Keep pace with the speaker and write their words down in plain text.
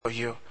for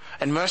you.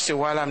 And Mercy,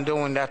 while I'm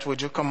doing that,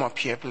 would you come up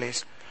here,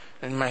 please?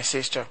 And my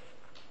sister.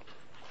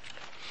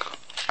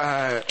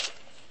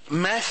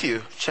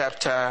 Matthew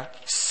chapter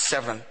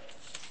 7.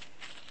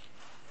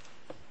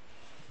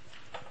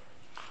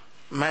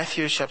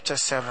 Matthew chapter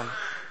 7.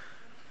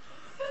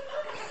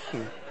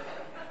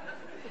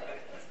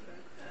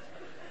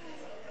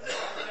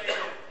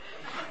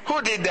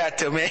 Who did that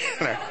to me?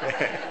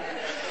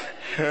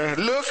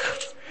 Look,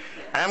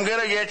 I'm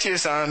going to get you,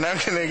 son. I'm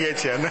going to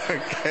get you.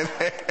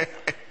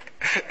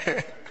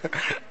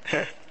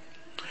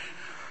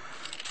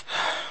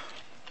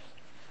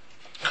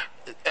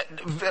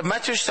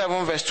 Matthew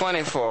 7 verse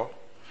 24.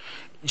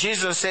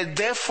 Jesus said,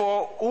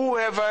 therefore,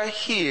 whoever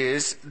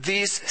hears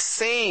these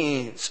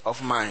sayings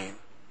of mine.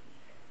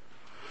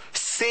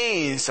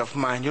 Sayings of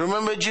mine. You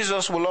remember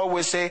Jesus will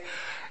always say,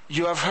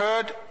 you have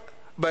heard,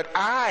 but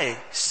I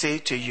say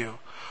to you.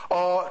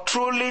 Or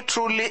truly,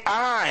 truly,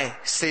 I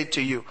say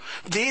to you.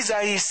 These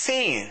are his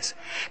sayings.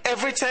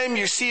 Every time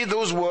you see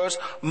those words,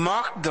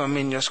 mark them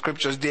in your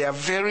scriptures. They are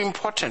very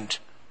important.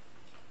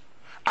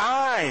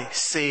 I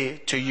say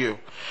to you.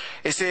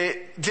 He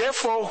said,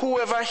 therefore,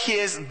 whoever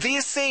hears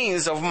these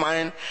sayings of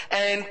mine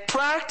and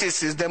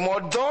practices them or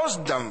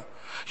does them,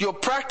 you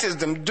practice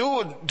them,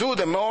 do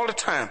them all the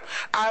time.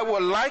 I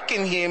will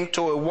liken him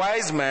to a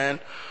wise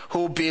man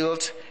who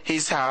built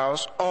his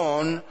house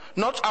on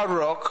not a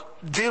rock,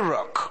 the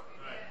rock.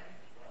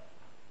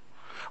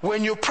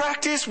 When you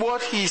practice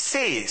what he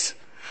says,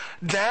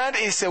 that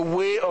is a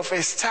way of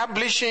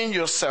establishing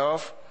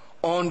yourself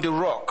on the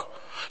rock.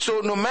 So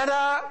no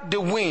matter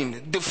the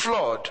wind, the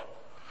flood,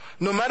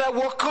 no matter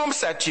what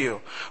comes at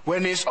you,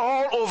 when it's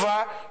all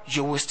over,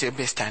 you will still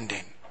be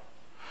standing.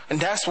 And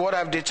that's what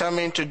I've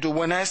determined to do.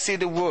 When I see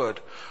the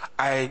word,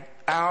 I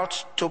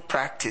out to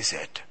practice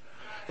it.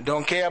 I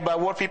don't care about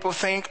what people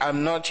think.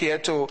 I'm not here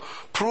to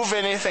prove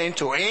anything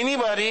to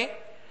anybody.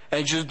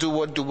 And just do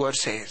what the word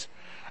says.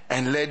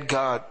 And let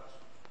God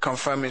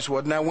confirm his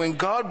word. Now, when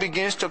God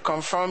begins to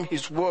confirm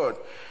his word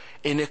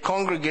in a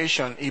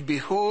congregation, it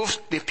behooves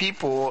the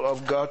people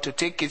of God to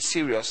take it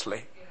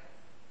seriously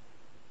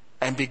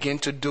and begin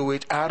to do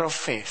it out of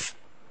faith.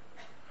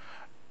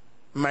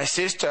 My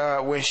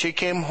sister, when she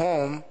came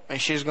home,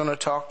 and she's going to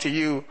talk to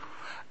you,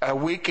 a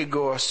week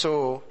ago or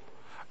so,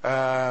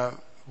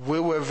 we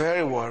were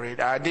very worried.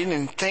 I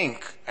didn't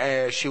think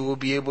she would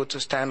be able to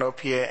stand up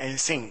here and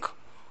sing.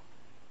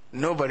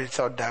 Nobody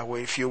thought that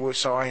way if you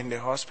saw her in the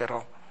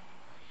hospital.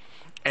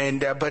 And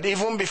but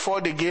even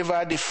before they gave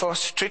her the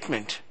first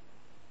treatment,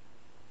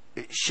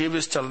 she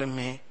was telling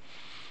me,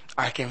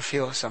 I can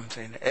feel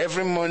something.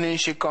 Every morning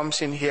she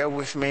comes in here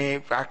with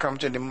me. I come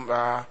to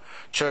the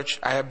church.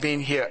 I have been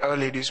here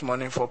early this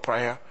morning for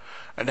prayer.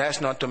 And that's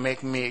not to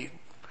make me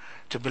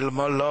to be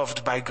more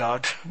loved by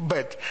God.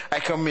 But I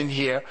come in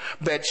here.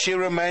 But she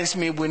reminds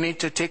me we need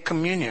to take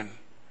communion.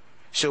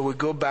 So we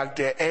go back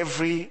there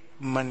every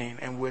morning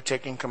and we're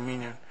taking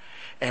communion.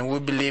 And we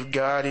believe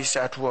God is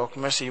at work.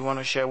 Mercy, you want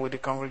to share with the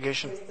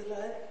congregation? Praise the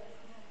Lord.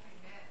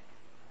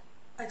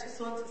 I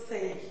just want to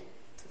say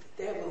to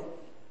the devil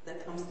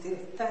that I'm still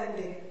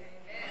standing.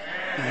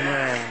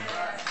 Amen.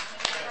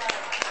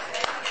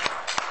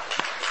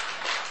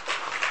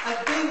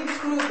 I've been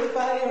through the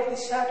valley of the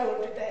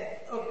shadow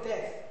of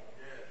death.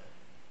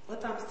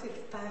 But I'm still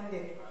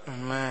standing.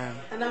 Amen.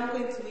 And I'm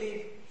going to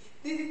live.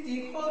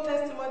 The whole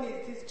testimony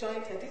is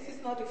disjointed. This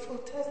is not a full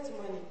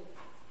testimony.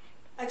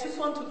 I just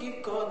want to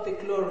give God the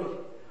glory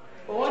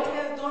for what he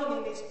has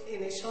done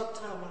in a short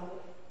time.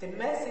 The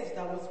message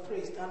that was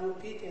preached and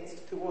obedience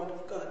to the word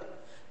of God.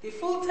 The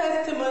full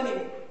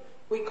testimony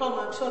will come.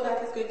 I'm sure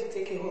that is going to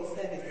take a whole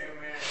service.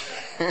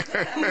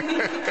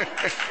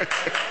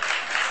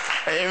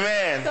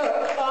 Amen. So,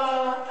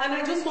 and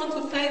I just want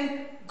to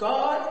thank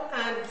God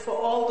and for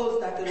all those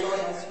that the Lord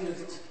has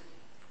used.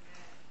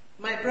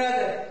 My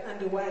brother and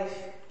the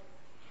wife,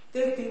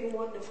 they've been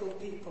wonderful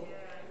people.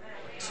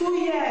 2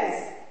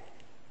 years.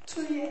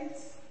 2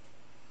 years.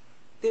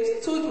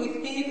 They've stood with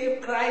me,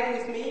 they've cried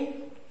with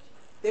me,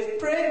 they've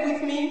prayed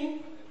with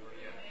me.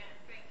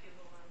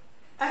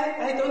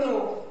 I don't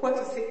know what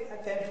to say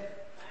at them.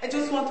 I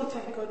just want to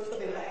thank God for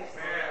their lives.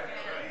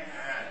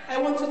 I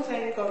want to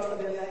thank God for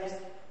their lives.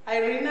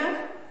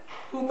 Irina,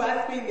 who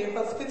bathed me in the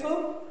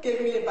hospital,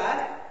 gave me a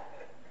bath.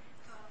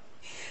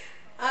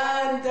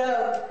 And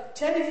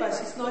Jennifer,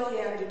 she's not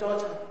here, and the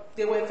daughter.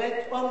 They were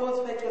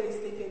almost virtually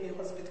sleeping in the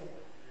hospital.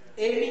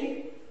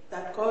 Amy,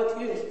 that God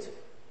used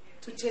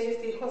to change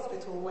the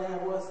hospital where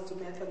I was to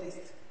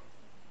Methodist.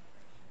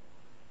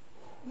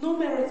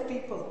 Numerous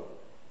people.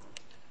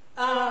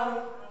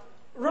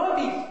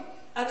 Robbie,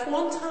 at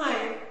one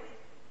time,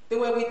 they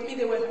were with me,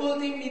 they were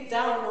holding me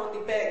down on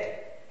the bed.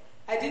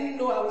 I didn't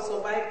know I would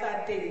survive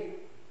that day.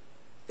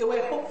 They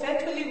were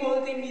virtually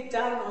holding me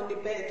down on the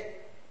bed.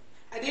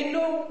 I didn't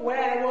know where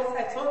I was.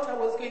 I thought I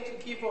was going to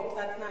give up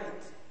that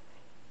night.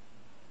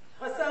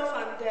 Herself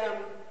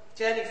and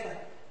Jennifer,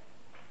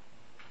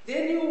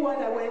 they knew what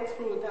I went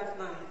through that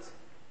night.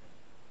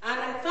 And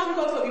I thank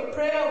God for the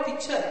prayer of the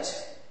church.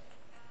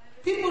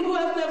 People who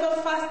have never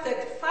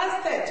fasted.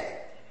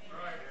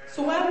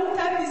 So why won't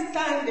I be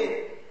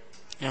standing?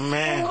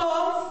 Amen. Phone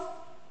calls,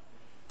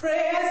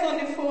 prayers on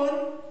the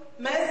phone,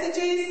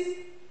 messages.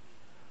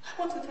 I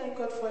want to thank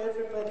God for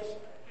everybody.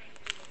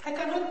 I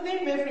cannot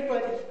name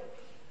everybody.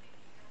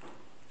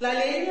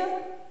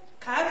 Lalena,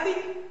 Kathy,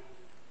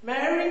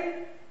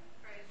 Mary,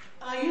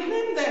 you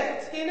name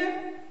them,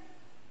 Tina.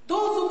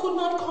 Those who could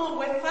not come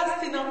were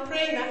fasting and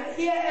praying. I'm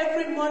here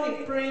every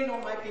morning praying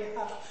on my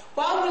behalf.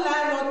 Why will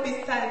I not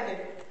be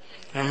standing?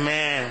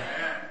 Amen.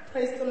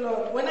 Praise the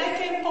Lord. When I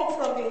came home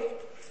from the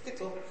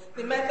hospital,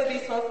 the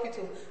Methodist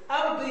hospital,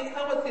 I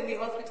was in the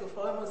hospital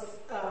for almost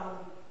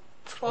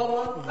 4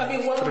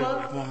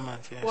 months. 1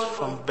 month, yes.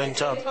 From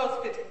Bentop.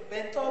 Hospital.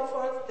 Bentop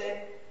first, then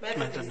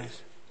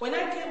Methodist. When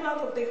I came out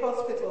of the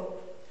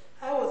hospital,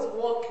 I was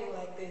walking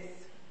like this.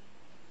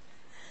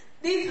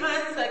 These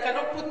hands, I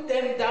cannot put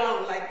them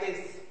down like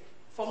this.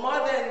 For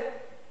more than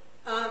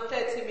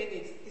 30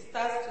 minutes, it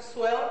starts to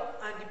swell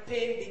and the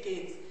pain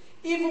begins.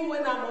 Even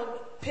when I'm on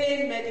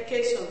pain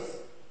medications,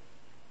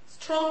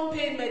 strong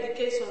pain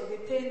medications, the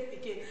pain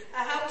begins.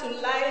 I have to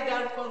lie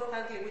down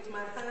constantly with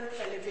my hands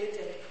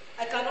elevated.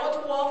 I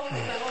cannot walk, I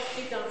cannot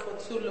sit down for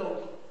too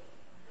long.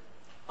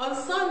 On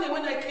Sunday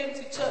when I came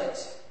to church,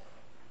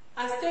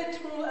 I stayed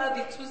throughout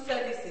the 2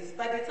 services.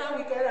 By the time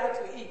we got out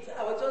to eat,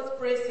 I was just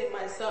bracing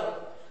myself.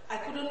 I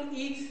couldn't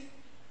eat.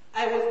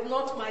 I was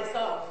not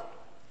myself.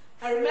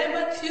 I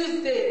remember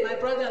Tuesday, my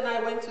brother and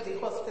I went to the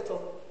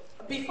hospital.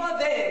 Before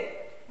then,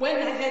 when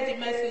I heard the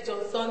message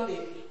on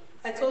Sunday,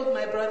 I told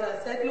my brother,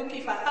 I said, look,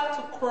 if I have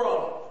to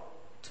crawl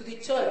to the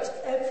church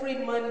every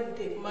morning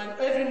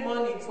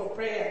for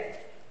prayer,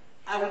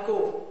 I will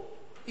go.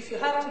 If you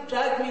have to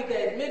drag me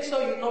there, make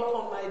sure you knock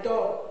on my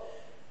door.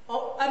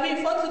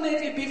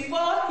 Fortunately,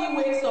 before he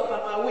wakes up,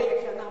 I'm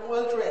awake and I'm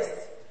well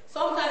dressed.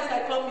 Sometimes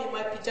I come in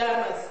my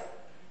pajamas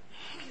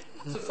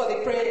for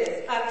the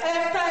prayers. And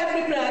after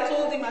every prayer, I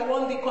told him I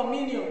want the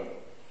communion.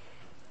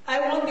 I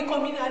want the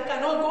communion. I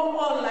cannot go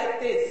on like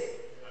this.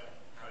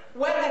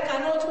 When I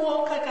cannot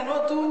walk, I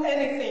cannot do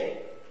anything.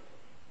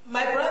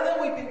 My brother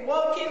will be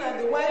walking and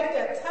the wife,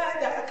 they're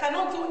tired. I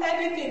cannot do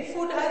anything.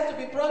 Food has to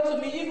be brought to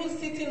me. Even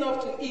sitting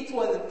up to eat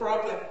was a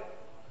problem.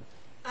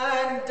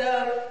 And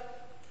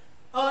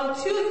on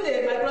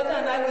Tuesday, my brother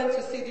and I went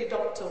to see the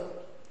doctor.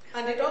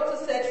 And the doctor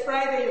said,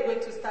 Friday you're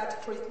going to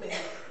start treatment.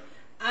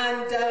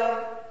 And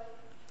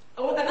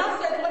I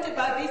said, what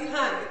about this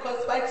hand?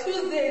 Because by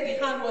Tuesday,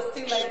 the hand was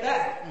still like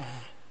that.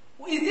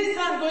 Is this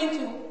hand going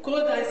to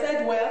go down? I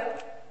said, well,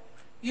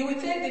 you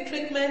will take the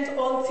treatment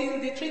until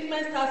the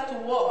treatment starts to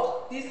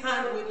work. This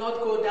hand will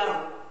not go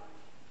down.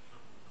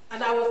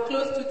 And I was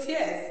close to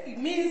tears. It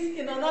means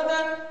in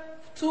another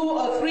 2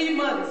 or 3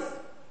 months,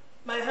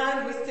 my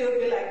hand will still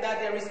be like that.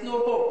 There is no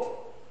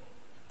hope.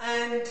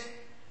 And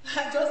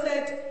I just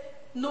said,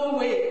 no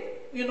way,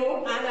 and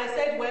I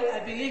said, well, I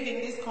believe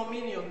in this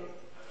communion.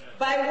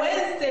 By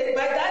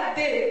that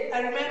day, I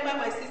remember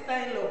my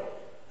sister-in-law.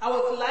 I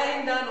was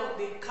lying down on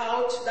the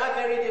couch. That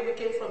very day we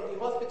came from the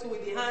hospital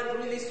with the hand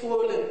really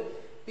swollen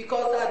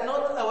because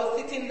I was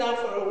sitting down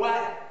for a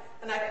while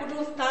and I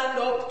couldn't stand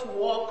up to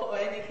walk or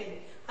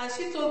anything. And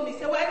she told me,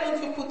 why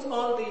don't you put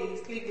on the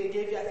sleeve they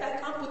gave you? I said,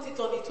 I can't put it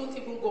on. It won't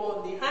even go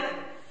on the hand.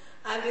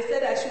 And they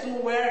said I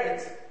shouldn't wear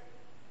it.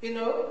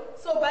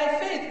 So by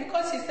faith,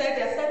 because she said,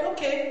 I said,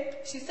 okay.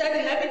 She said,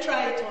 let me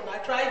try it on. I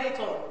tried it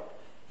on.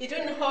 It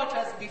didn't hurt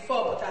as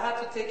before, but I had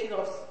to take it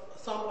off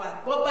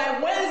somewhat. But by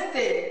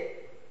Wednesday,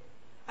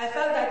 I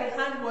felt that the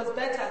hand was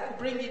better. I could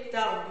bring it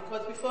down,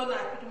 because before now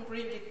I couldn't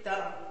bring it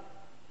down.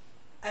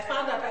 I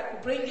found that I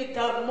could bring it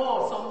down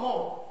some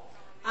more.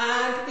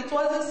 And it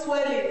wasn't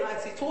swelling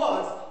as it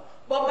was.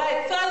 But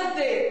by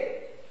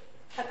Thursday,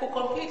 I could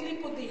completely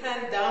put the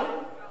hand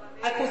down.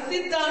 I could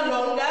sit down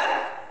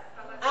longer.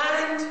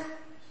 And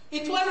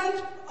it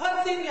wasn't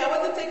hurting me. I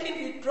wasn't taking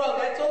the drug.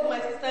 I told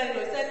my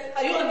sister-in-law, I said,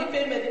 are you on the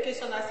pain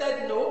medication? I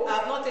said, no, I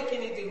have not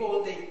taken it the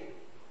whole day.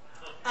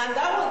 And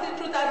that was the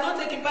truth. I have not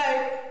taken it.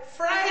 By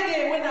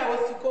Friday, when I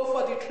was to go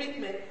for the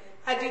treatment,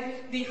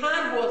 the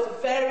hand was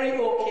very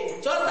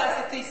okay, just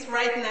as it is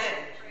right now.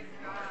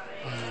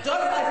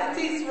 Just as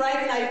it is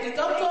right now. If the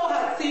doctor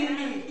had seen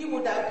me, he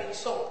would have been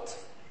shocked.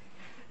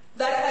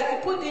 That I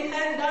could put the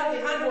hand down,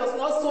 the hand was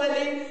not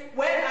swelling.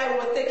 When I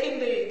was taking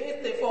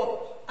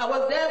I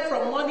was there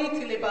from morning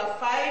till about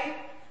 5.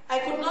 I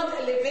could not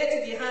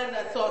elevate the hand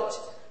as such.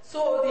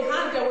 So the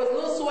hand, there was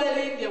no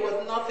swelling, there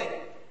was nothing.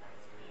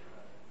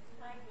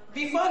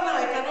 Before now,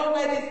 I cannot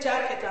wear this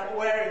jacket I'm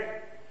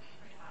wearing.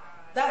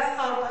 That's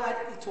how bad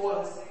it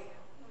was.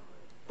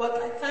 But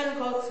I thank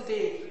God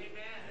today.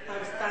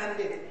 I'm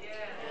standing.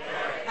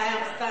 I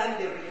am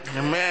standing.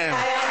 Amen.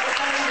 I am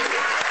standing.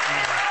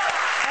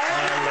 I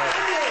am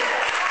standing.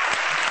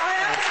 I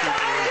am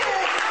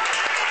standing.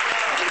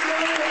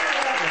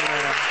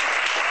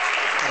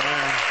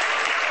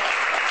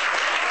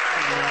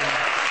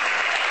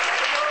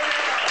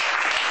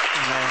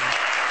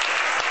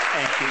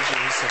 Thank you,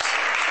 Jesus.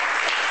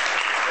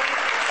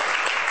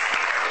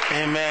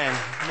 Amen.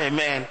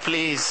 Amen.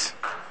 Please.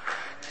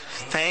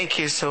 Thank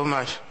you so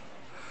much.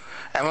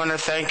 I I want to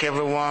thank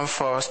everyone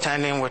for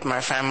standing with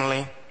my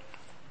family.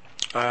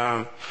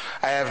 I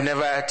have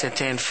never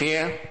entertained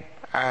fear.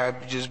 I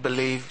just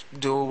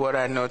do what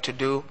I know to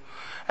do.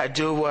 I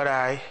do what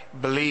I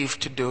believe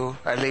to do.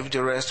 I leave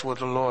the rest with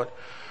the Lord.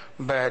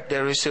 But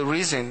there is a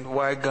reason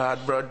why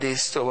God brought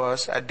this to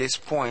us at this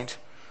point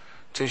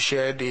to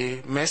share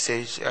the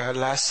message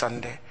last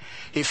Sunday.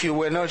 If you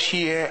were not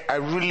here, I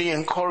really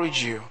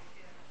encourage you.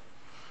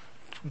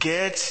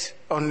 Get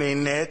on the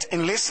net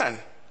and listen.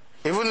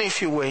 Even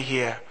if you were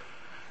here,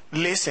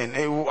 listen.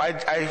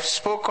 I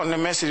spoke on the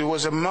message. It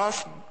was a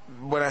month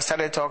when I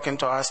started talking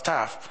to our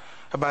staff.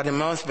 About a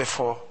month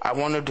before, I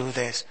want to do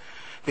this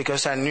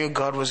because I knew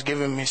God was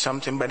giving me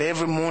something. But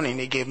every morning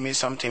He gave me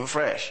something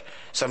fresh,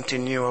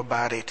 something new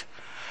about it.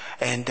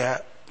 And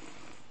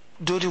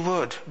do the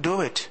word.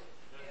 Do it.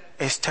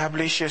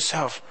 Establish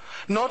yourself.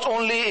 Not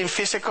only in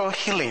physical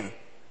healing.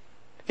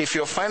 If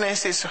your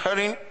finances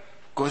hurting,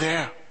 go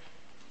there.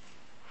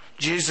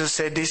 Jesus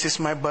said, "This is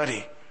my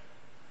body."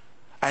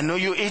 I know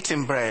you're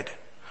eating bread,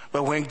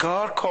 but when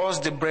God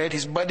calls the bread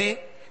His body,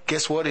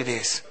 guess what it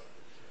is?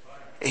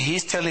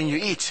 He's telling you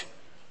eat.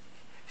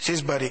 It's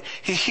His body.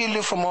 He healed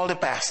you from all the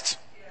past.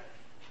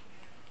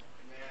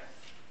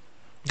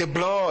 The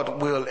blood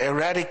will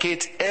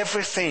eradicate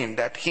everything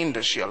that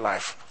hinders your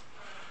life.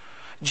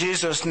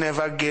 Jesus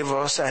never gave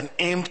us an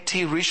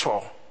empty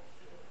ritual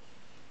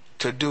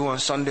to do on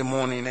Sunday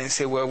morning and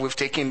say, well, we've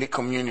taken the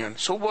communion.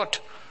 So what?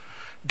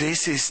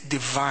 This is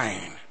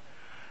divine,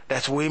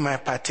 that we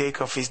might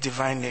partake of His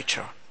divine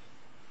nature.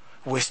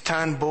 We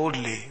stand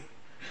boldly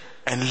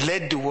and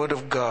let the Word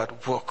of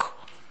God work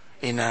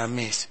in our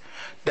midst.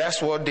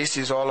 That's what this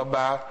is all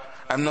about.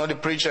 I'm not a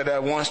preacher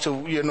that wants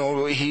to,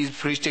 he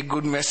preached a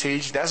good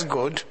message. That's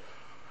good.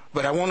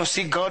 But I want to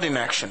see God in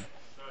action.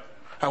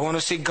 I want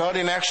to see God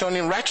in action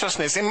in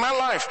righteousness in my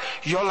life,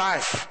 your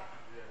life.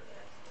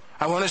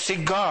 I want to see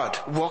God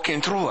working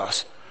through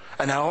us.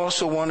 And I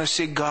also want to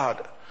see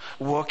God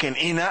working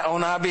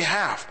on our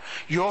behalf.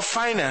 Your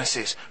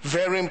finances,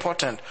 very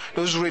important.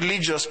 Those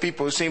religious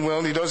people say,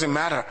 well, it doesn't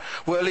matter.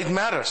 Well, it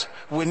matters.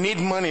 We need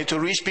money to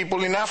reach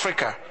people in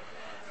Africa.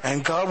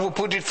 And God will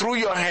put it through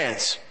your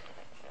hands.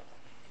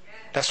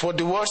 That's what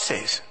the word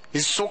says.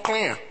 It's so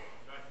clear.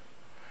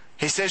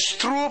 He says,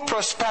 through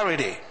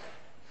prosperity,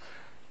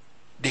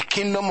 the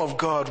kingdom of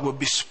God will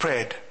be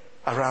spread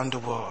around the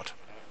world.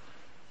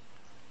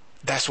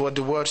 That's what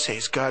the word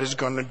says. God is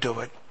going to do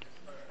it.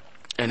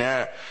 And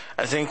I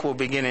think we're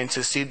beginning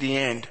to see the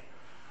end.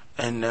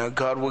 And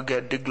God will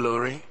get the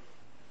glory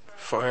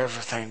for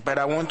everything. But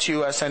I want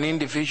you as an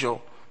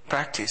individual,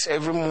 practice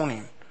every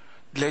morning.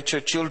 Let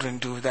your children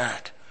do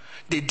that.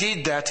 They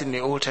did that in the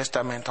Old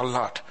Testament a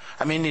lot.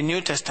 I mean the New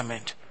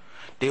Testament.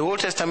 The Old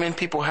Testament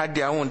people had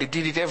their own. They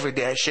did it every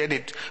day. I shared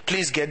it.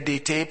 Please get the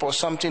tape or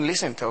something.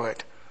 Listen to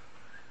it.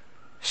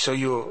 So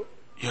you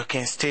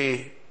can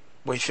stay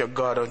with your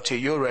God until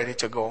you're ready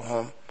to go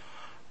home.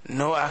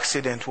 No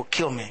accident will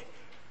kill me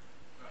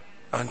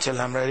until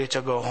I'm ready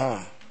to go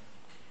home.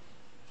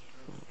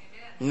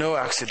 No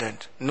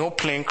accident. No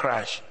plane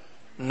crash.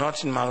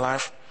 Not in my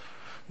life.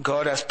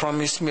 God has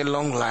promised me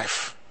long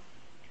life.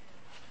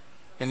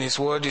 And His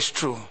word is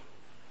true.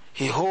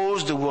 He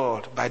holds the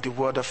world by the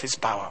word of His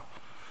power.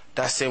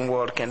 The same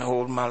word can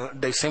hold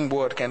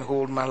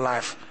my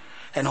life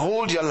and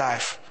hold your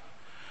life.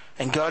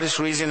 And God is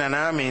raising an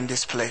army in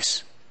this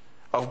place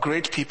of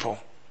great people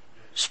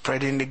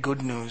spreading the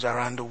good news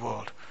around the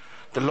world.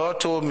 The Lord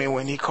told me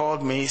when He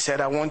called me, He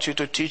said, I want you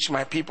to teach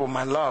my people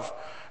my love.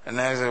 And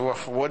I said, well,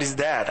 what is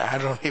that? I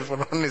don't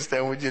even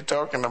understand what you're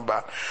talking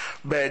about.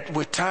 But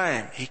with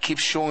time, He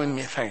keeps showing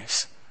me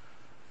things.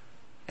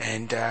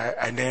 And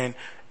then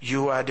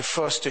you are the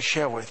first to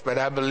share with. But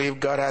I believe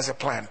God has a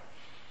plan.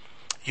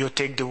 You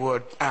take the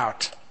word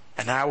out,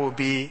 and I will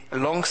be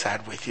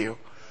alongside with you,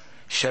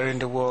 sharing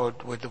the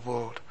word with the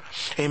world.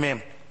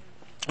 Amen.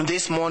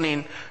 This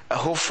morning,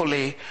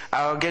 hopefully,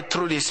 I'll get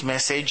through this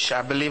message.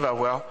 I believe I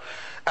will.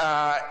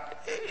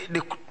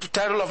 The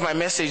title of my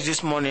message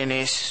this morning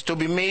is To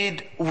Be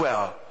Made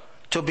Well.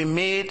 To be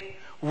made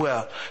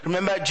well.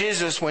 Remember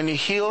Jesus, when He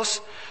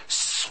heals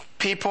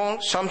people,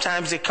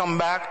 sometimes they come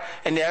back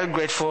and they are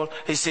grateful.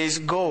 He says,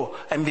 go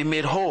and be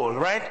made whole,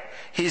 right?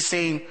 He's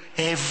saying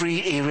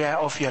every area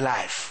of your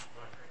life.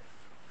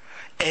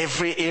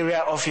 Every area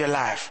of your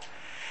life.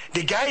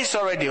 The guy is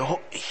already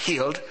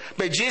healed,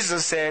 but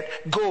Jesus said,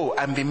 go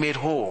and be made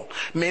whole.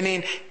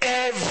 Meaning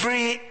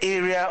every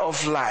area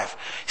of life,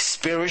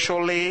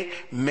 spiritually,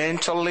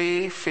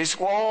 mentally,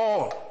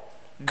 physically,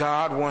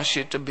 God wants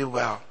you to be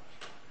well.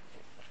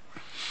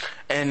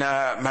 And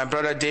my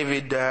brother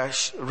David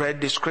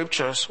read the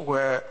scriptures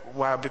where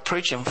I'll be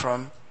preaching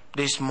from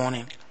this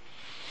morning.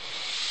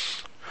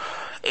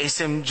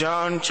 It's in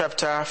John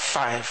chapter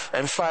 5.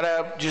 And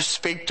Father, just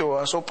speak to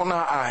us, open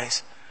our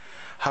eyes.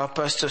 Help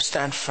us to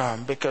stand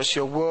firm, because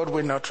your word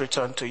will not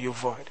return to you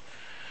void.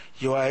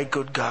 You are a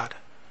good God.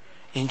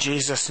 In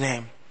Jesus'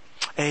 name,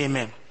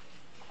 amen.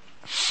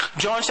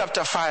 John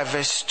chapter 5,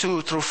 verse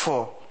 2 through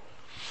 4.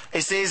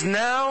 It says,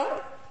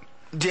 now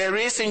there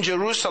is in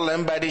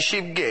Jerusalem by the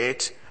sheep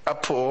gate a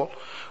pool,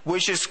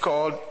 which is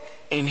called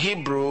in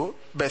Hebrew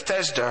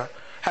Bethesda,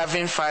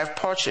 having 5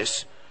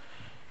 porches.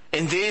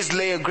 In these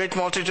lay a great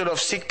multitude of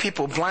sick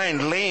people,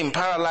 blind, lame,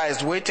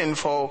 paralyzed, waiting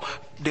for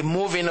the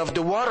moving of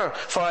the water.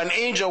 For an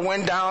angel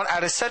went down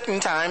at a certain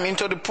time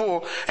into the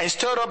pool and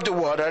stirred up the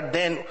water.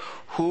 Then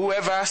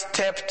whoever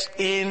stepped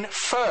in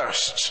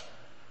first,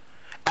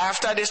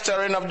 after the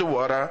stirring of the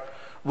water,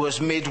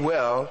 was made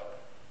well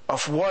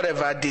of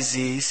whatever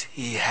disease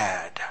he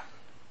had.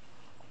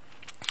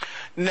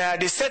 Now,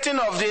 the setting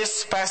of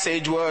this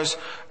passage was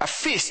a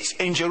feast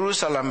in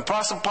Jerusalem,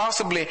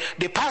 possibly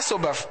the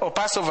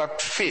Passover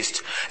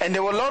feast. And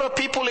there were a lot of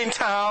people in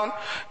town,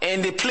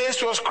 and the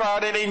place was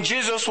crowded, and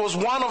Jesus was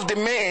one of the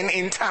men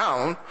in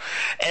town.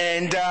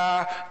 And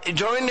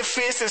during the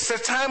feast, it's a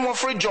time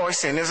of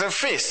rejoicing. It's a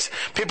feast.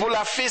 People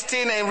are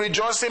feasting and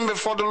rejoicing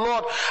before the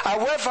Lord.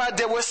 However,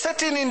 there were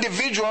certain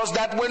individuals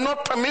that were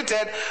not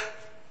permitted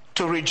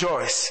to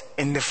rejoice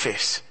in the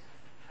feast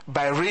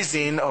by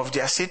reason of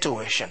their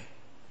situation.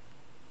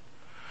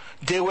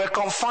 They were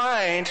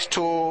confined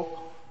to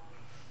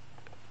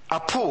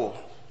a pool,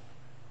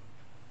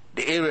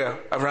 the area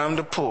around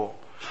the pool.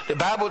 The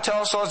Bible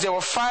tells us there were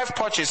 5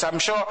 porches. I'm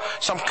sure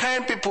some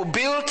kind people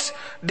built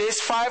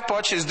these 5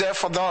 porches there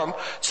for them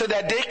so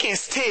that they can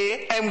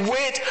stay and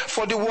wait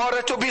for the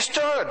water to be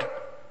stirred.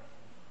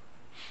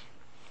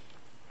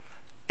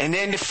 And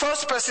then the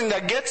first person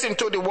that gets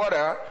into the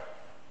water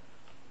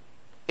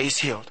is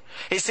healed.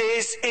 It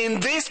says, in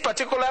this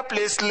particular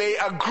place lay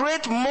a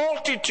great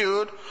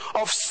multitude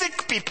of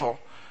sick people.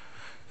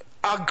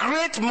 A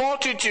great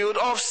multitude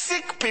of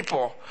sick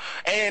people.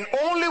 And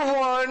only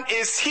one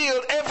is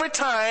healed every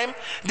time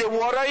the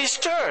water is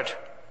stirred.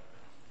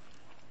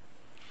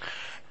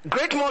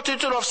 Great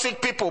multitude of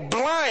sick people,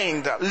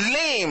 blind,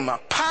 lame,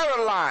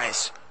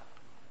 paralyzed,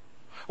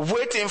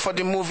 waiting for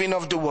the moving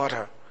of the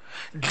water.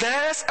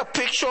 That's a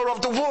picture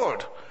of the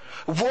world.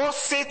 What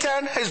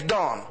Satan has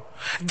done.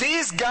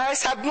 These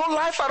guys had no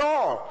life at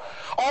all.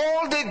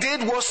 All they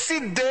did was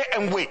sit there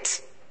and wait.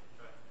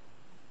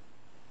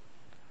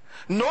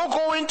 No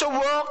going to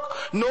work,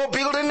 no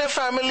building a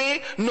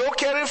family, no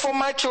caring for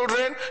my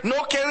children,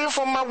 no caring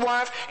for my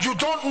wife. You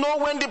don't know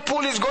when the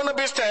pool is going to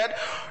be stirred.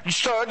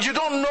 You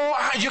don't know,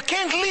 you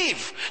can't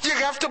leave. You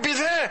have to be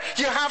there.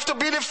 You have to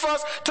be the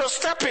first to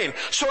step in.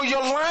 So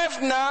your life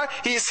now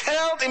is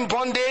held in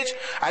bondage.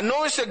 I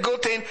know it's a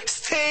good thing,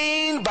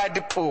 staying by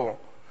the pool.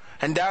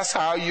 And that's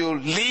how you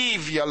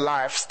live your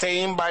life,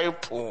 staying by a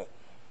pool.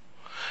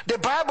 The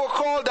Bible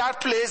called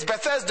that place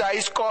Bethesda.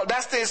 Is called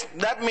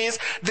that means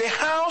the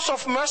house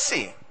of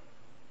mercy.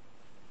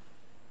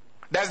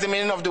 That's the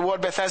meaning of the word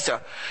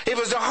Bethesda. It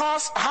was the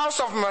house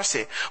of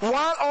mercy.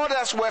 While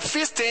others were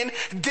feasting,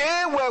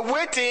 they were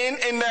waiting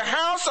in the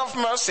house of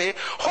mercy,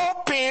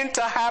 hoping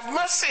to have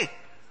mercy.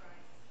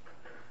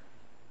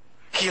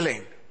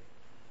 Healing.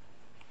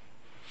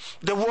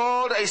 The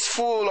world is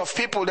full of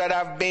people that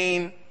have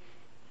been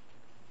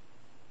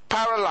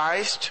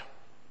paralyzed.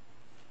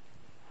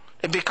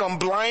 They become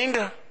blind.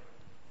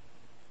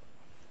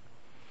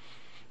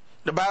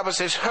 The Bible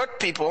says hurt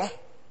people.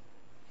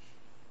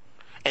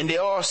 And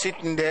they're all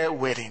sitting there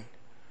waiting.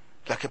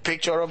 Like a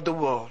picture of the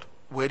world.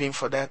 Waiting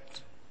for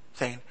that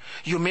thing.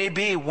 You may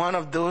be one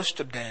of those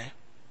today.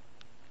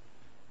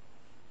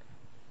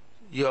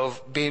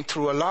 You've been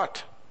through a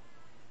lot.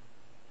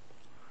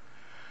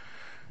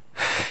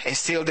 And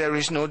still there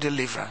is no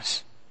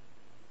deliverance.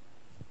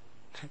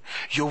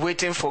 You're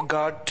waiting for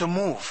God to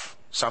move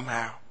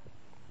somehow.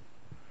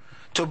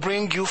 To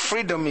bring you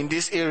freedom in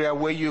this area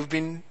where you've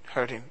been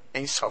hurting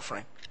and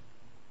suffering.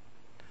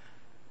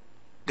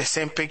 The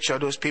same picture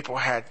those people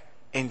had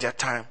in their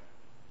time.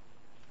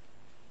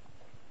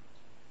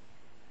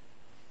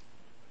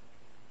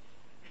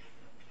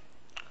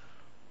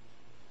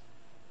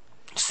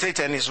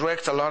 Satan has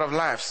wrecked a lot of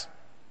lives.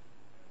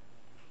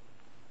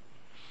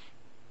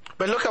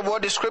 But look at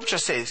what the scripture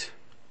says.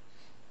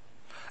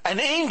 An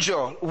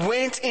angel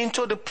went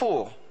into the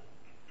pool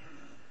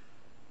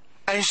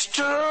and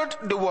stirred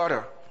the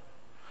water.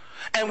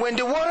 And when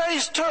the water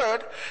is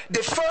stirred,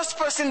 the first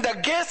person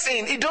that gets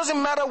in, it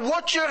doesn't matter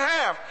what you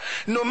have,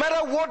 no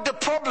matter what the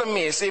problem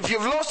is, if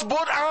you've lost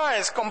both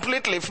eyes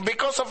completely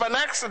because of an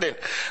accident,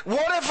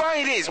 whatever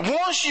it is,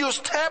 once you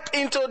step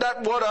into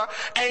that water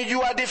and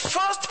you are the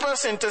first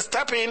person to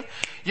step in,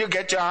 you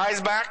get your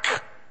eyes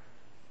back.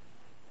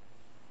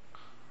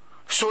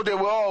 So they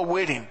were all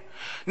waiting.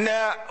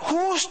 Now,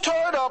 who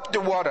stirred up the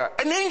water?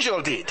 An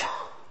angel did.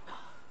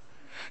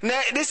 Now,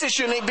 this is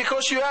unique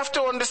because you have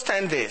to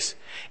understand this.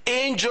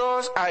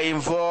 Angels are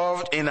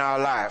involved in our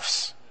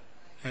lives.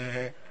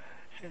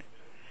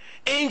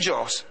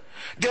 Angels.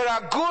 There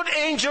are good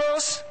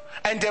angels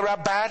and there are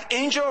bad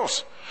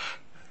angels.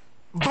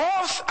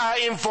 Both are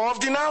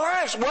involved in our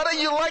lives, whether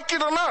you like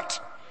it or not.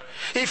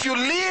 If you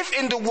live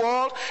in the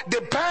world,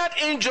 the bad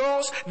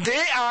angels,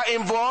 they are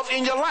involved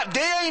in your life.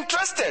 They are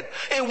interested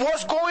in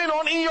what's going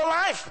on in your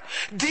life.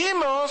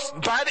 Demons,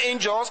 bad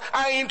angels,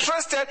 are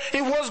interested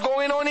in what's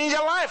going on in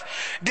your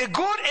life. The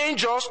good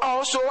angels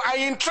also are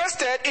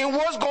interested in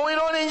what's going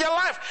on in your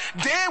life.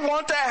 They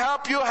want to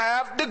help you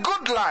have the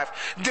good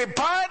life. The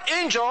bad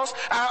angels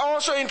are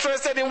also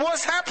interested in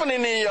what's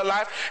happening in your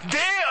life. They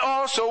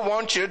also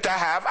want you to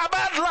have a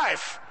bad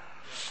life.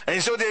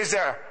 And so there's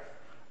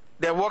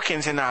their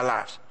workings in our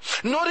lives.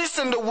 Notice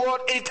in the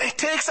word, it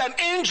takes an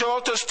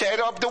angel to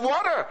stir up the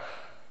water.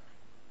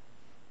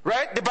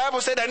 Right? The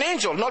Bible said an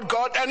angel, not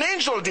God, an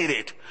angel did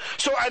it.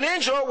 So an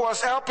angel was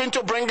helping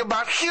to bring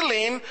about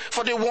healing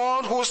for the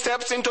one who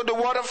steps into the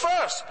water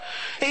first.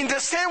 In the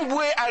same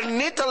way, I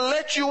need to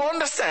let you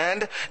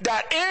understand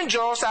that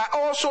angels are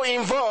also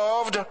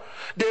involved.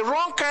 The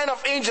wrong kind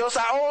of angels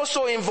are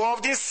also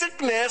involved in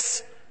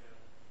sickness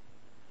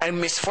and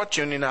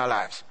misfortune in our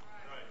lives.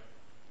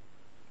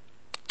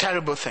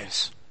 Terrible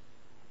things.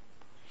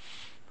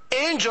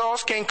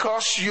 Angels can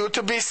cause you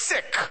to be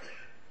sick.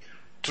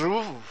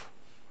 True.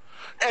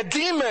 A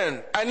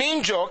demon, an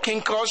angel, can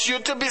cause you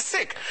to be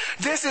sick.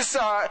 This is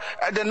a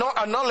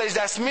knowledge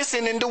that's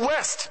missing in the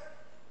West.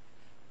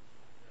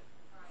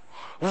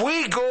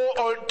 We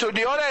go to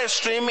the other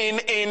extreme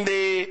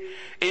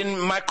in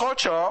my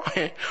culture,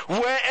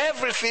 where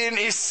everything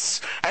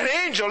is an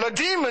angel, a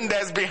demon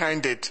that's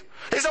behind it.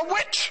 It's a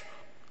witch.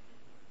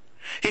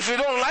 If you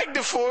don't like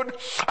the food,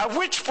 a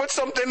witch put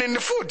something in the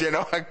food,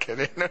 I'm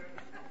kidding.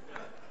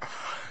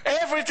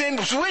 Everything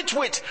is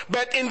witch.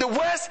 But in the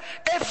West,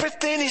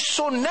 everything is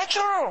so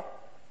natural.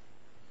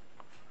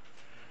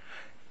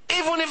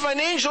 Even if an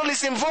angel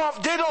is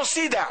involved, they don't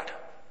see that.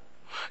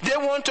 They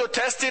want to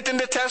test it in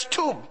the test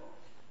tube.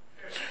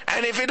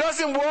 And if it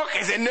doesn't work,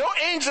 they say, no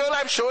angel,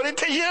 I've showed it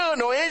to you.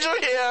 No angel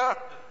here.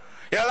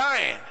 You're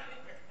lying.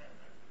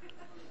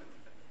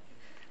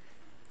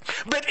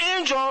 But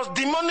angels,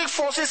 demonic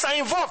forces are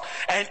involved.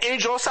 And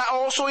angels are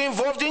also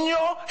involved in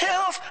your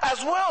health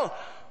as well.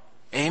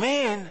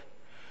 Amen.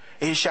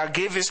 He shall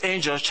give his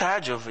angels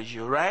charge over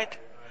you, right?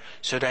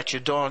 So that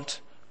you don't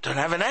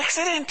have an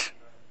accident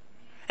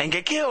and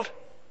get killed.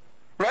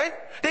 Right?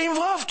 They're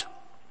involved.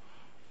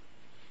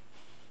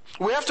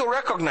 We have to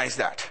recognize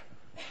that.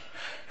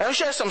 I'll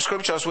share some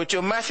scriptures with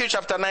you. Matthew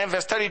chapter 9,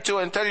 verse 32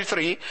 and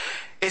 33.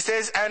 It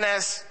says, and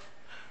as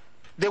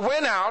they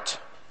went out,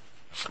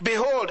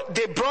 behold,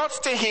 they brought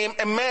to him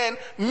a man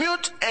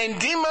mute and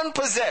demon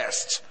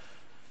possessed.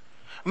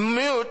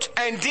 Mute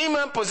and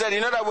demon possessed.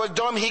 In other words,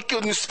 dumb, he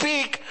couldn't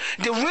speak.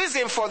 The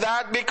reason for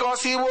that,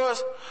 because he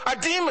was a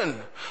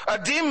demon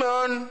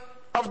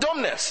of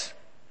dumbness.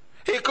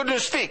 He couldn't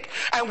speak.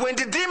 And when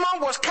the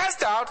demon was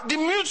cast out, the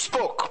mute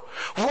spoke.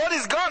 What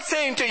is God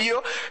saying to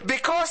you?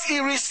 Because he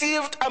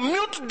received a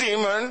mute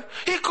demon,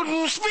 he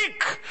couldn't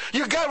speak.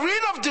 You got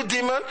rid of the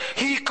demon,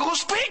 he could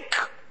speak.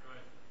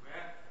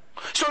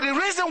 So the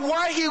reason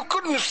why he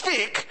couldn't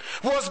speak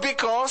was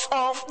because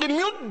of the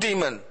mute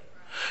demon.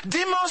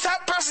 Demons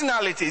have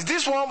personalities.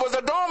 This one was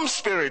a dumb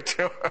spirit.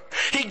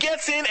 He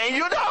gets in and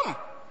you're dumb.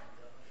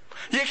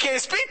 You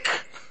can't speak.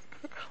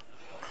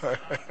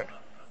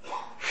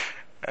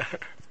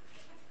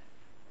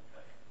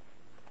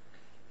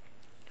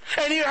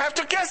 And you have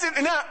to guess it.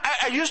 Now,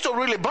 I used to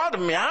really bother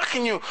me. How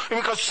can you?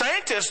 Because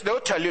scientists, they'll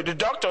tell you, the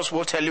doctors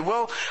will tell you,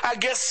 well, I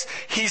guess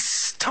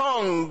his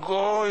tongue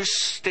is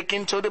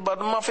sticking to the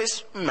bottom of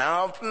his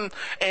mouth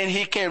and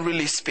he can't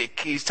really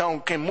speak. His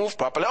tongue can move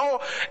properly.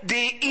 Oh,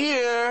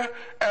 the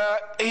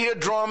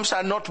eardrums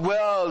are not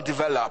well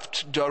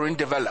developed during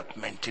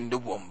development in the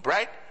womb,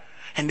 right?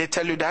 And they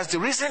tell you that's the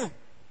reason.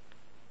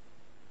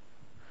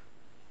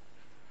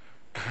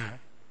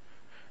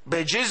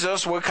 But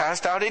Jesus will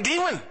cast out a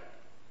demon,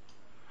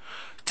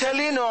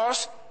 telling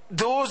us,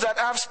 those that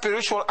have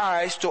spiritual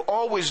eyes, to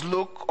always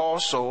look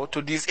also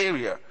to this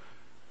area.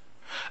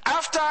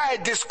 After I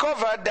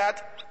discovered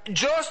that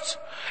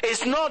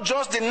it's not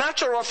just the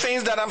natural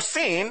things that I'm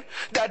seeing,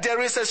 that there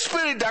is a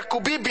spirit that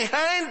could be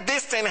behind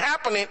this thing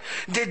happening,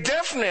 the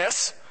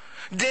deafness,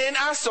 then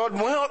I thought,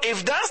 well,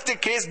 if that's the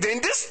case,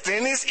 then this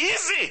thing is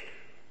easy.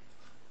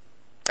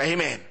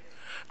 Amen.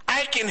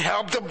 I can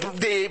help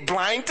the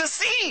blind to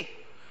see.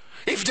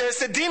 If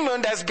there's a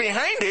demon that's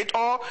behind it,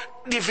 or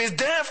if it's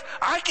deaf,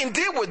 I can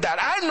deal with that.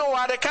 I know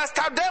how to cast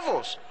out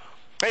devils.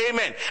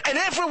 Amen. And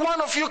every one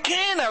of you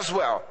can as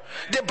well.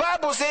 The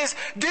Bible says,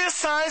 these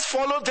signs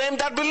follow them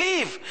that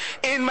believe.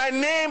 In my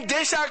name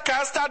they shall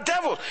cast out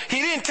devils.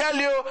 He didn't tell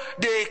you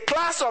the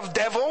class of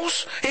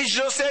devils. He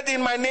just said,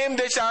 in my name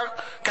they shall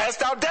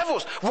cast out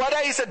devils. Whether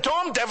it's a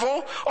dumb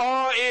devil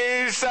or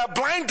it's a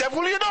blind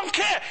devil, you don't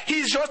care.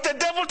 He's just a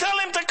devil. Tell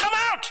him to come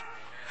out.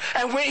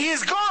 And when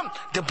he's gone,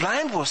 the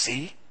blind will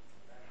see.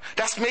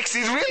 That makes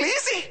it real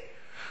easy.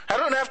 I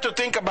don't have to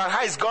think about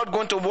how is God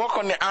going to work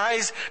on the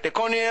eyes, the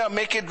cornea,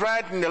 make it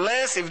right, and the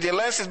lens. If the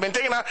lens has been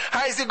taken out,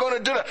 how is he going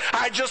to do that?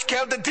 I just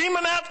cast the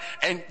demon out,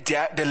 and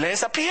the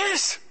lens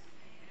appears.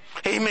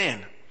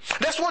 Amen.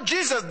 That's what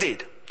Jesus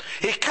did.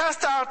 He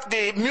cast out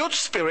the mute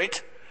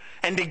spirit,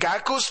 And the guy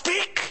could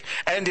speak.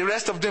 And the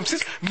rest of them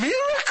says,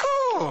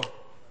 miracle!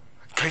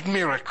 Great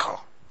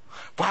miracle.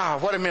 Wow,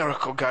 what a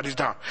miracle God has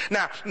done.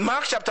 Now,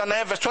 Mark chapter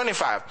 9 verse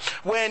 25.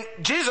 When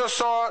Jesus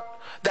saw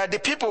that the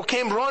people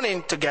came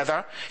running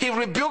together, he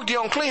rebuked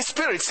the unclean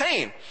spirit,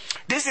 saying,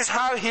 this is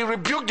how he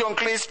rebuked the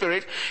unclean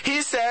spirit.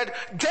 He said,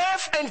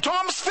 deaf and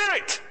dumb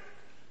spirit,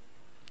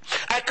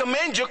 I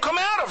command you, come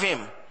out of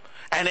him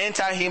and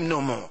enter him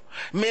no more.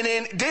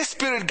 Meaning this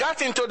spirit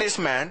got into this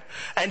man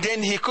and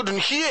then he couldn't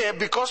hear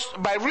because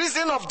by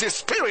reason of the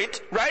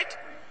spirit, right?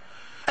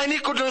 And he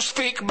couldn't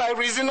speak by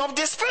reason of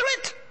the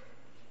spirit,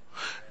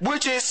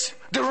 which is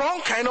the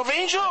wrong kind of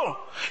angel.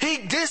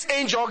 This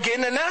angel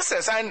gained an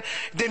access, and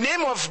the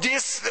name of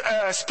this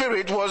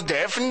spirit was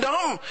deaf and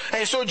dumb.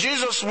 And so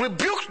Jesus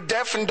rebuked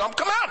deaf and dumb,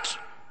 come out.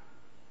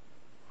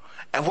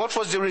 And what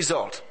was the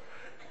result?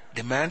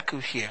 The man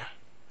could hear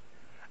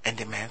and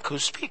the man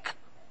could speak.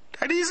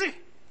 That easy.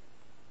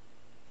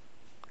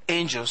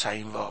 Angels are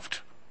involved.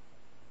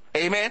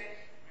 Amen.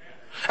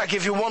 I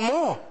give you one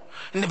more.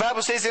 And the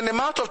Bible says, in the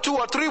mouth of 2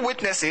 or 3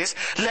 witnesses,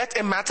 let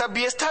a matter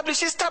be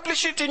established.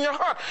 Establish it in your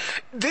heart.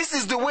 This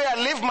is the way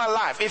I live my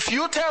life. If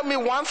you tell me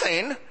one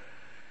thing,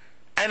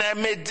 and I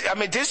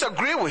may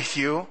disagree with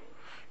you,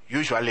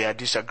 usually I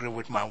disagree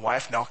with my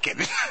wife, no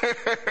kidding.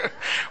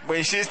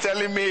 When she's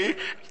telling me,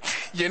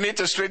 you need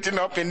to straighten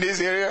up in this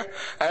area,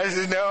 I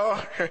say, no,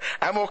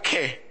 I'm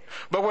okay.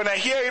 But when I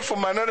hear it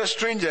from another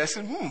stranger, I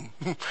say,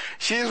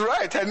 she's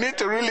right. I need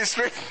to really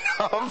straighten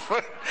up.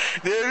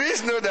 There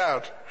is no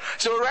doubt.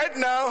 So right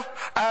now,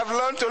 I've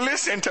learned to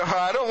listen to her.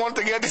 I don't want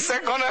to get the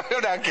second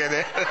of that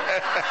kidding.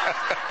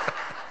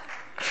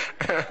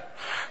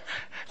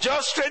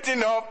 Just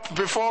straighten up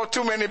before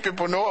too many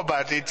people know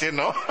about it, you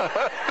know.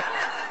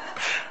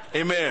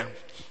 Amen.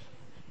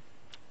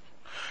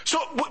 So,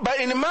 but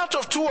in the mouth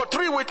of 2 or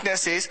 3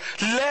 witnesses,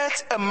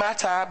 let a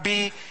matter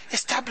be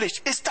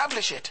established.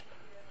 Establish it.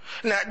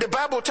 Now, the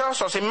Bible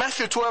tells us in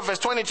Matthew 12 verse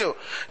 22,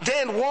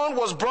 then one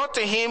was brought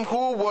to him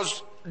who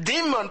was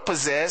demon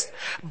possessed,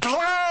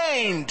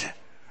 blind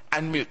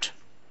and mute.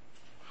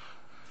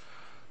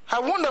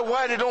 I wonder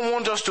why they don't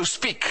want us to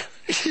speak.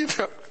 You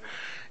know,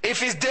 if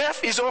he's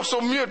deaf, he's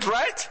also mute,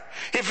 right?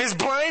 If he's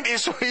blind,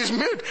 he's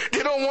mute.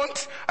 They don't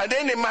want, and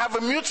then they might have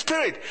a mute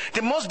spirit.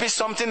 There must be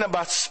something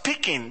about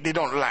speaking they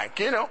don't like,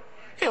 you know.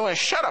 He went,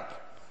 shut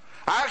up.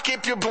 I'll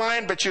keep you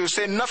blind, but you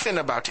say nothing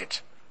about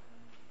it.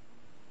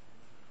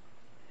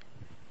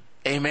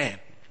 Amen.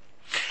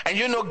 And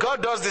you know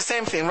God does the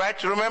same thing,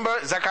 right? Remember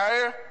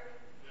Zechariah?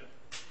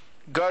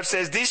 God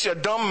says, this your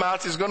dumb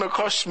mouth is going to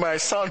crush my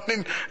son.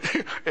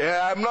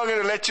 I'm not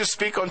going to let you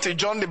speak until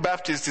John the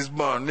Baptist is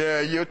born.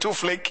 You're too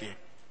flaky.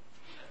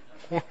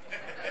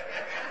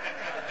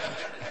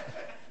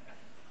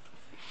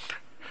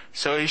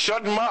 So he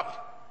shut him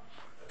up.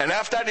 And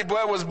after the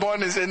boy was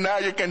born, he said, now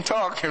you can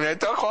talk.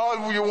 And talk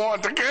all you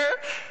want, okay?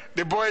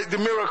 The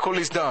miracle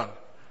is done.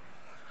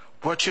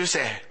 What you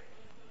say?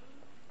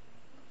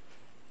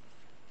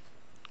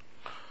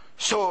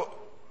 So,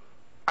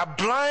 a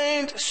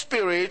blind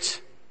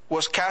spirit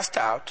was cast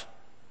out,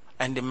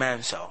 and the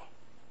man saw.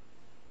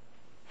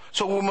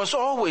 So we must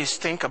always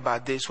think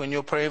about this when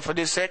you're praying for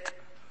the sick.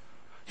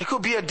 It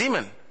could be a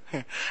demon.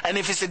 And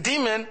if it's a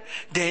demon,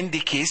 then the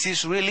case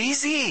is really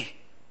easy.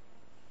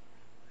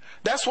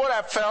 That's what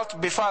I felt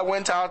before I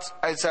went out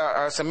as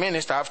a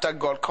minister after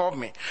God called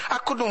me. I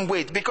couldn't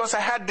wait because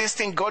I had this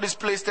thing, God has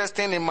placed this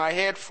thing in my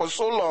head for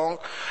so long.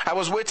 I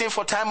was waiting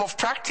for time of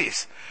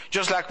practice.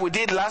 Just like we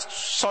did last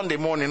Sunday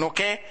morning,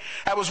 okay?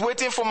 I was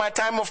waiting for my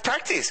time of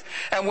practice.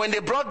 And when they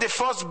brought the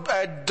first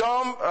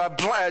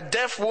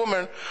deaf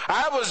woman,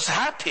 I was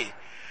happy.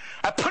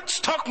 I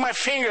stuck my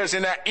fingers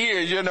in her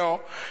ear, you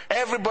know.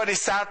 Everybody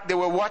sat, they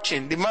were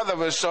watching. The mother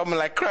was something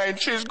like crying,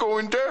 she's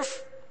going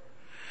deaf.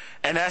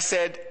 And I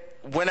said,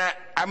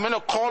 I'm going to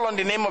call on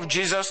the name of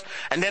Jesus,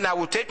 and then I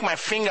will take my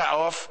finger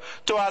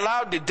off to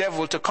allow the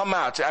devil to come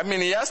out. I mean,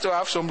 he has to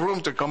have some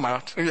room to come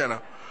out, you know.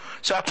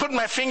 So I put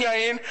my finger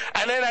in,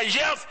 and then I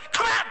yelled,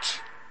 come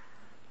out!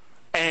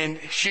 And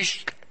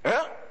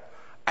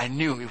I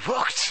knew it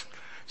worked.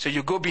 So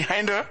you go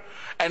behind her,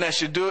 and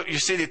as you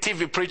see the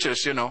TV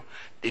preachers, you know,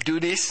 they do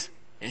this,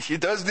 and she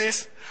does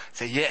this.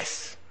 Say,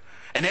 yes.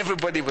 And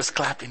everybody was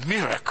clapping,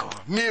 miracle,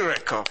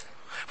 miracle.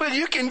 Well,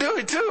 you can do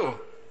it too.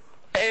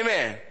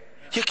 Amen.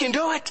 You can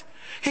do it.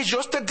 He's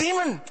just a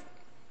demon.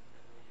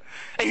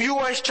 And you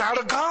are a child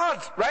of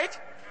God, right?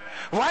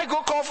 Why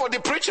go call for the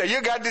preacher? You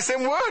got the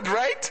same word,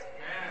 right?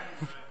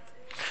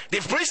 The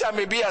preacher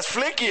may be as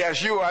flaky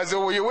as you, as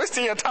you're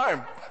wasting your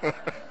time.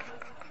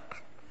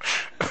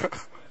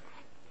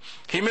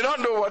 He may not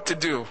know what to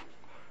do.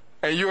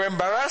 And you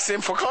embarrass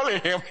him for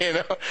calling him, you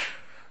know.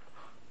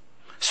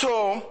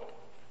 So,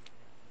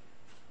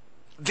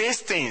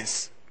 these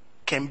things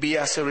can be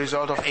as a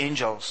result of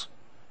angels.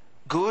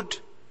 Good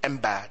and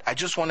bad. I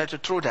just wanted to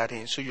throw that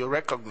in so you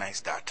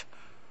recognize that.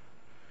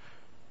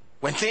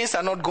 When things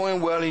are not going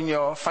well in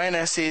your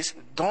finances,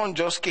 don't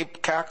just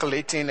keep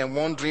calculating and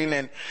wondering.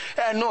 And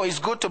I know it's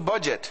good to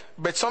budget,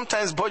 but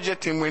sometimes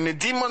budgeting, when a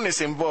demon is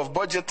involved,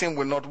 budgeting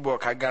will not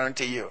work, I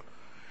guarantee you.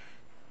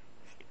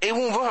 It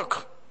won't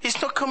work.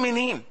 It's not coming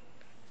in.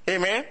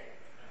 Amen?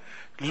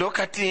 Look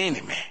at the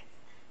enemy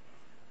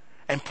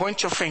and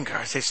point your finger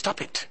and say,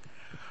 stop it.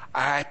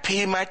 I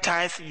pay my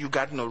tithe, you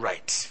got no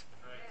right.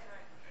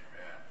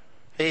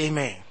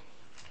 Amen.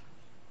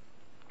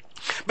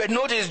 But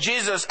notice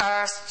Jesus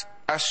asked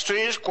a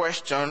strange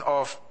question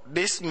of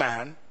this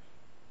man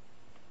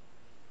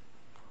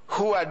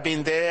who had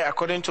been there,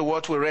 according to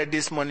what we read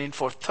this morning,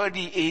 for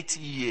 38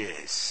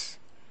 years.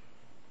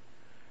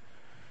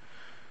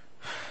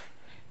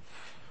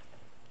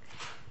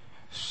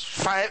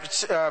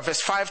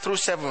 Verse 5 through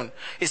 7.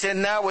 He said,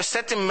 now a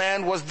certain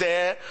man was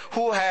there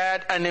who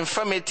had an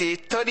infirmity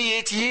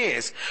 38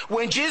 years.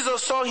 When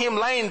Jesus saw him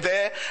lying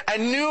there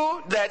and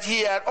knew that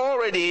he had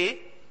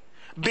already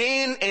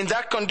been in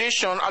that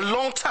condition a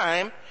long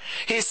time,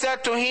 he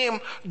said to him,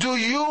 do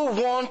you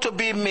want to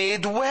be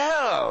made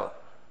well?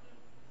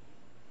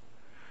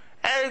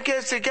 And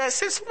the guy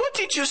says, what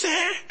did you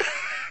say?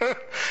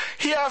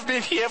 He has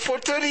been here for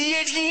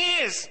 38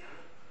 years.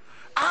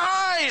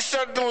 I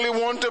certainly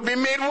want to be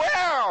made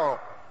well.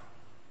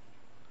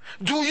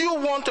 Do you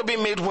want to be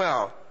made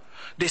well?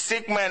 The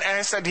sick man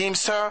answered him,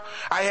 sir,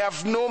 I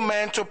have no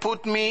man to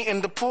put me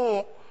in the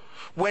pool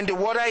when the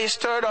water is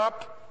stirred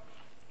up.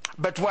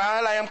 But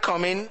while I am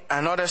coming,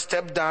 another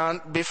step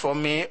down before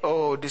me.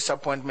 Oh,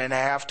 disappointment. I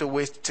have to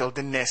wait till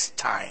the next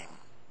time.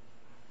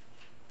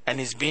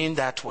 And it's been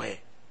that way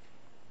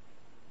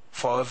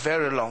for a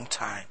very long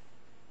time.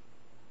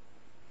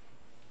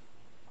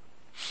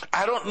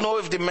 I don't know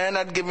if the man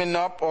had given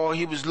up or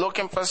he was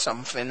looking for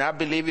something. I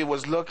believe he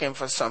was looking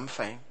for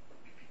something.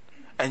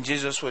 And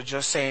Jesus was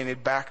just saying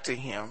it back to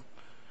him.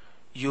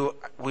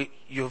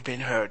 You've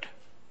been heard.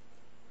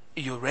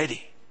 You're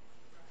ready.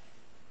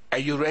 Are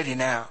you ready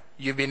now?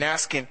 You've been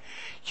asking.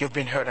 You've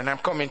been heard. And I'm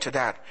coming to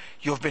that.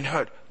 You've been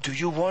heard. Do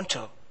you want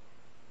to?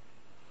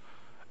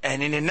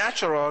 And in the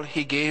natural,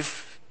 he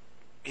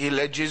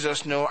let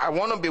Jesus know, I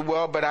want to be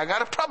well, but I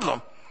got a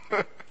problem.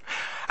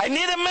 I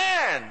need a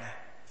man.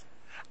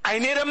 I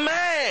need a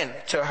man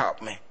to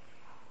help me.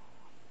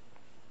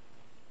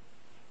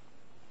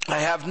 I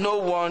have no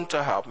one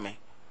to help me.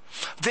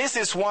 This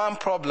is one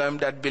problem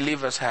that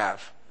believers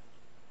have.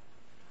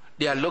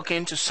 They are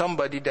looking to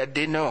somebody that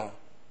they know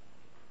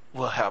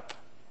will help.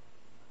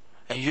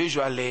 And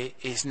usually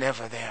it's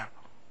never there.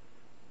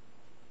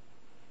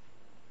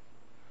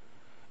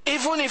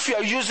 Even if you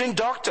are using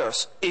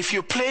doctors, if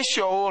you place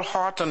your whole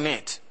heart on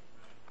it,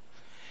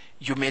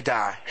 you may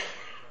die.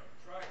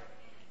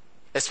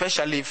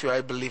 Especially if you are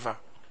a believer.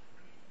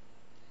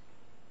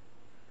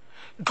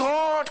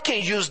 God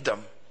can use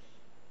them.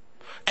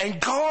 And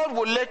God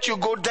will let you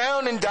go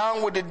down and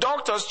down with the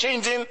doctors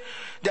changing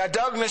their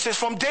diagnosis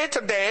from day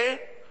to day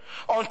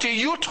until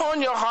you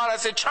turn your heart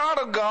as a child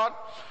of God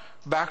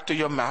back to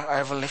your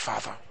Heavenly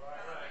Father.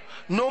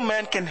 No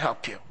man can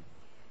help you.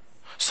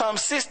 Psalm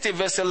 60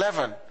 verse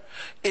 11.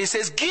 It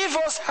says, give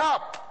us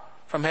help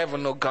from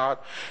heaven, O God.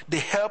 The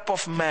help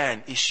of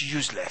man is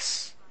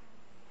useless.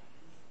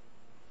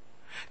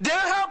 They'll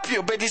help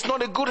you, but it's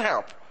not a good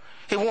help.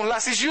 It won't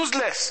last. It's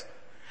useless.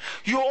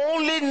 You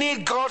only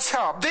need God's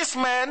help. This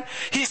man,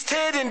 he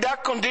stayed in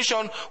that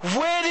condition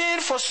waiting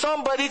for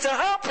somebody to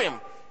help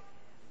him.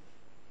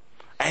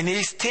 And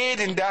he stayed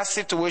in that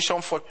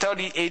situation for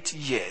 38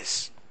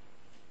 years.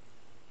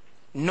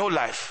 No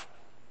life.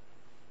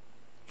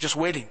 Just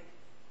waiting.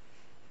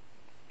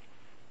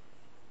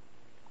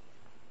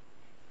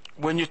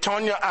 When you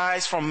turn your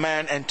eyes from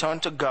man and turn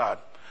to God,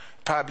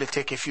 probably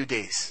take a few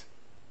days.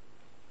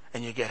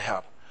 And you get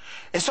help.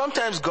 And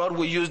sometimes God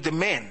will use the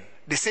men.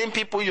 The same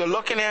people you're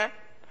looking at,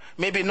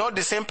 maybe not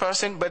the same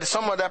person, but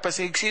some other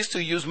person exists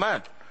to use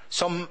man.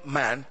 Some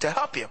man to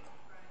help you.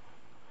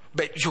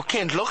 But you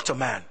can't look to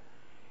man.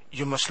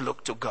 You must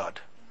look to God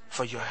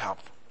for your help.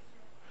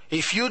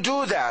 If you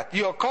do that,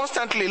 you're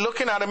constantly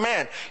looking at a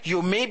man.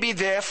 You may be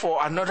there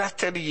for another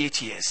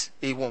 38 years.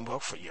 It won't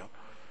work for you.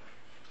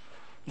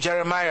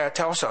 Jeremiah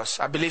tells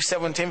us, I believe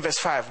 17 verse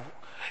 5,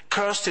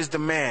 cursed is the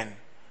man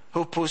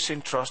who puts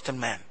in trust in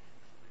man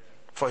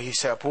for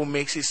his help, who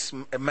makes his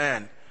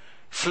man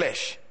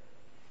flesh,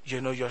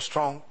 your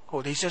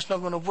stronghold. It's just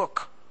not going to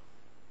work.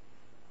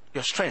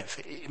 Your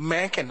strength,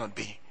 man cannot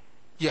be.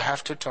 You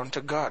have to turn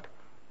to God.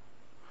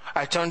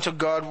 I turn to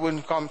God when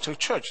I come to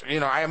church.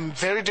 I am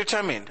very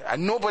determined.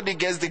 And nobody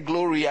gets the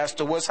glory as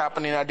to what's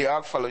happening at the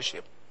Ark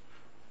Fellowship.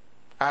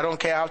 I don't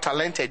care how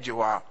talented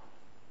you are.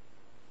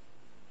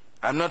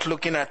 I'm not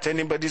looking at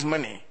anybody's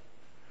money.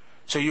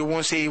 So you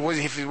won't say,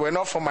 if it were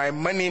not for my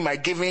money, my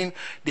giving,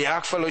 the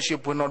Ark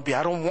Fellowship would not be.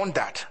 I don't want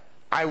that.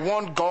 I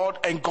want God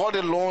and God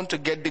alone to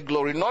get the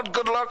glory. Not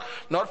good luck,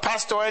 not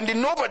Pastor Andy,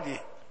 nobody.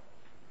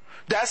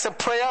 That's a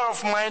prayer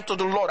of mine to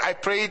the Lord. I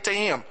pray it to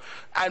Him.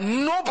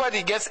 And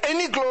nobody gets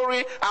any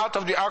glory out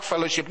of the Ark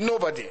Fellowship.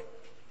 Nobody.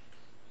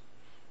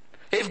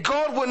 If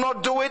God will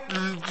not do it,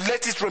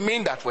 let it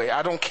remain that way.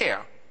 I don't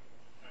care.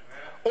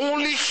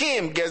 Only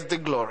Him gets the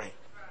glory.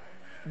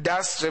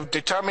 That's a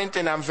determined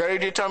thing. I'm very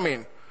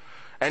determined.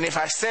 And if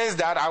I sense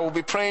that, I will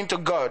be praying to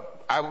God.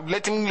 I will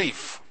let Him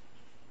leave.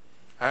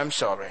 I'm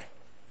sorry.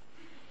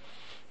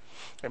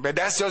 But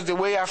that's just the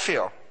way I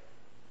feel.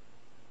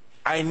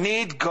 I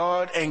need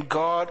God and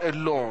God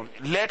alone.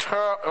 Let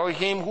her or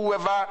him,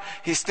 whoever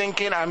is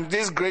thinking, I'm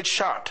this great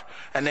shot,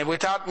 and then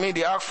without me,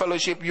 the Ark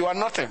Fellowship, you are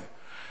nothing.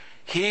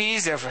 He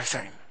is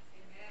everything.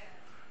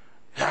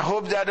 I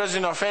hope that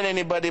doesn't offend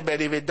anybody,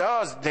 but if it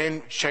does,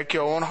 then check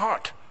your own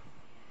heart.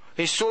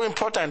 It's so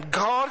important.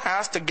 God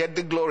has to get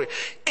the glory.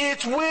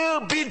 It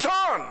will be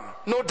done.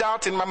 No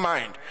doubt in my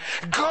mind.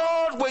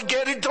 God will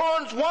get it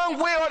done one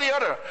way or the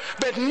other.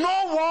 But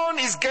no one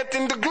is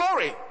getting the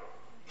glory.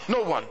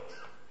 No one.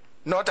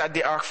 Not at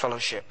the Ark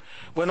Fellowship.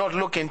 We're not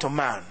looking to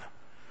man.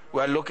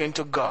 We're looking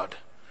to God.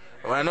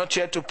 We're not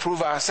here to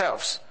prove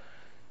ourselves.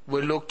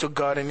 We look to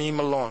God and Him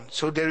alone.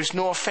 So there is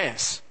no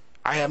offense.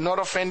 I am not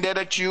offended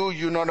at you.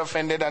 You're not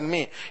offended at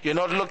me. You're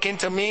not looking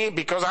to me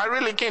because I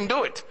really can't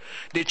do it.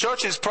 The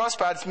church is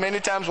prospered many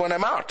times when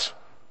I'm out.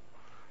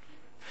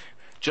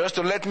 Just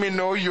to let me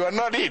know you are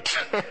not it.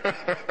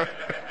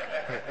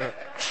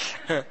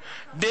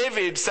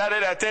 David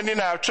started attending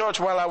our church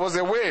while I was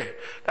away.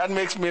 That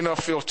makes me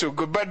not feel too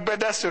good. But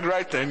that's the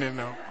right thing, you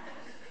know.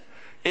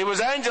 It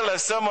was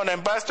Angela's sermon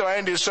and Pastor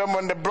Andy's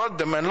sermon that brought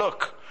them. And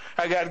look,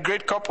 I got a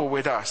great couple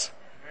with us.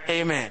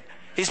 Amen.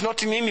 It's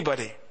not in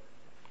anybody.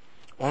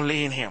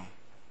 Only in Him.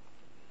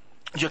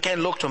 You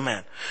can't look to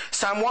man.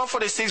 Psalm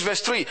 146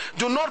 verse 3.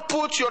 Do not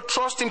put your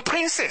trust in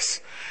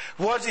princes.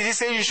 What did He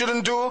say you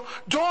shouldn't do?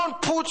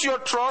 Don't put your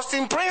trust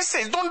in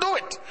princes. Don't do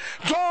it.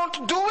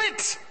 Don't do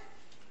it.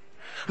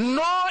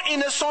 Nor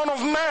in a son of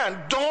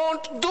man.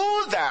 Don't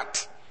do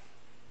that.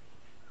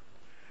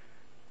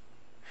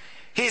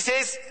 He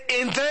says,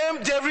 in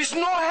them there is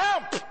no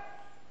help.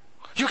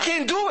 You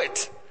can't do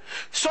it.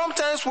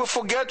 Sometimes we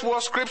forget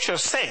what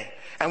scriptures say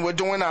and we're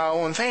doing our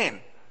own thing.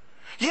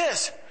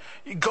 Yes,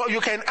 God, you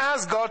can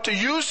ask God to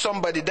use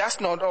somebody. That's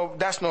not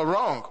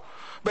wrong.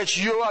 But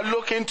you are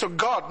looking to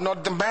God,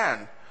 not the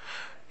man.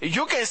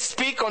 You can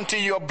speak until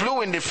you're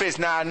blue in the face.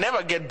 Now, I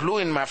never get blue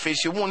in my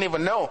face. You won't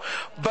even know.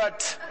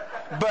 But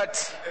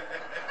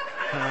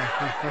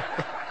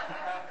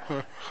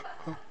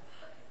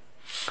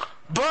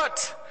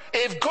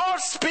if God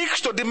speaks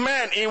to the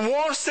man in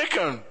 1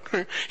 second,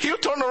 He'll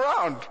turn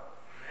around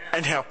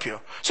and help you.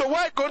 So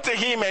why go to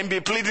Him and be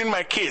pleading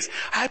my case?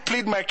 I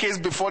plead my case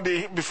before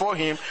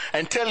Him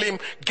and tell Him,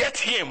 get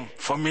him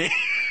for me.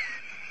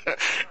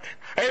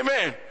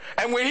 Amen.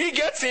 And when He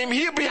gets him,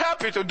 He'll be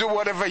happy to do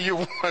whatever you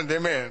want.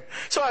 Amen.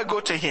 So I go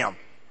to Him.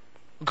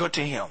 Go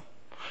to Him.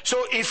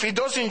 So if He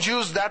doesn't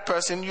use that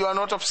person, you are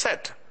not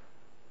upset.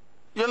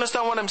 You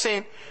understand what I'm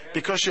saying?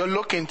 Because you're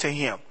looking to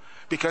Him.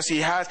 Because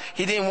He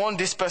didn't want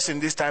this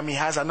person this time, He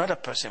has another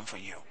person for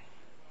you.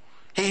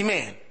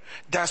 Amen.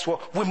 That's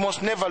what we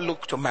must never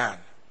look to man.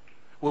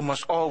 We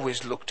must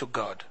always look to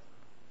God.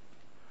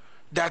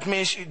 That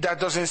means that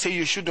doesn't say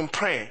you shouldn't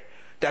pray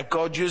that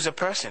God use a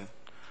person.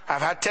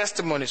 I've had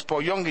testimonies,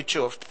 Paul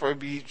Yongicho,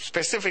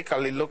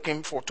 specifically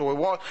looking to a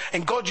word,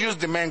 and God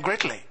used the man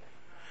greatly.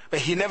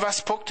 But He never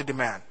spoke to the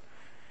man.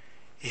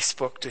 He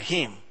spoke to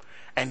him.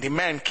 And the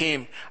man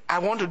came, I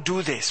want to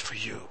do this for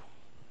you.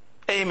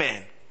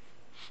 Amen.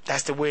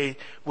 That's the way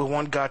we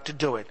want God to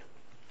do it.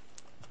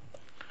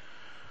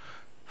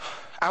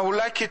 I would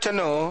like you to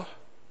know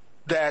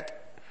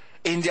that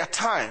in their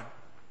time,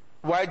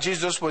 while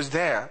Jesus was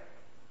there,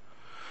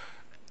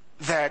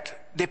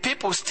 that the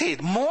people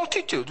stayed,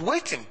 multitude,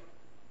 waiting,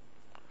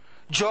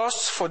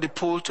 just for the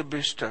pool to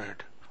be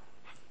stirred.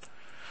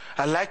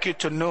 I'd like you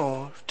to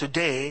know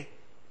today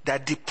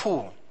that the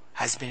pool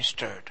has been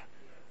stirred.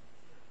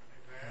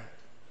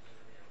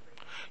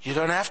 You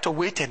don't have to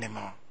wait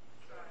anymore.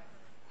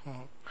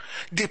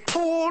 The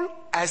pool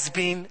has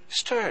been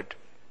stirred.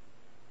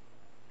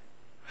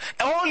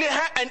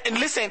 And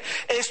listen,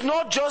 it's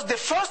not just the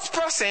first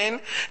person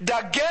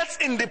that gets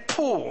in the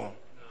pool.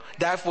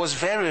 That was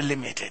very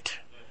limited.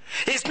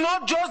 It's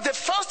not just the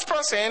first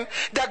person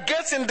that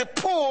gets in the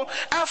pool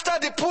after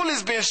the pool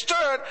is being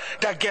stirred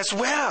that gets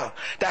well,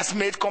 that's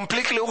made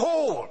completely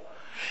whole.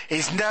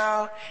 It's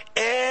now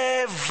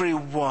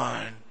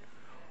everyone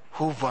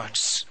who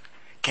wants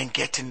can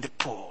get in the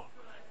pool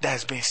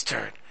that's been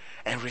stirred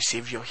and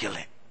receive your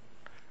healing.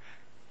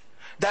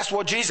 That's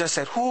what Jesus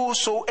said.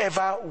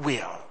 Whosoever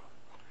will,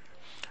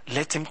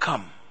 let him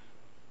come.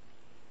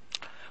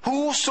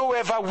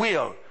 Whosoever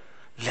will,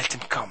 let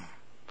him come.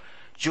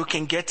 You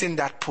can get in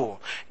that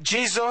pool.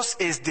 Jesus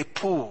is the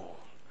pool.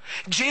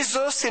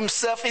 Jesus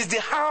himself is the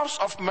house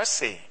of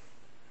mercy.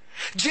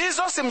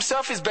 Jesus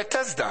himself is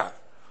Bethesda.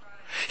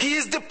 He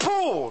is the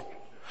pool.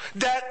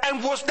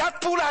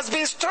 That pool has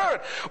been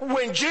stirred.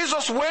 When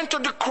Jesus went to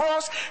the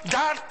cross,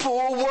 that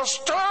pool was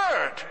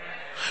stirred.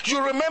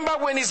 You remember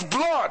when his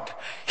blood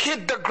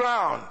hit the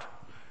ground,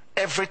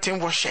 everything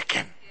was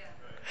shaken.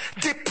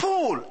 The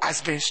pool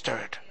has been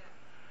stirred.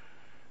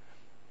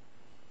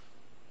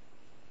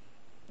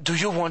 Do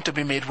you want to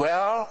be made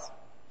well?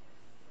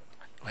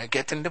 Well,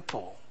 get in the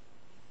pool.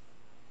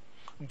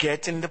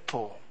 Get in the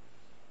pool.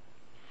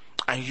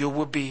 And you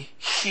will be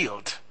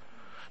healed.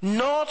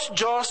 Not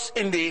just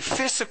in the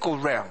physical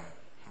realm.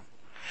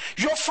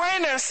 Your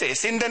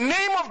finances, in the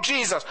name of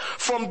Jesus,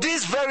 from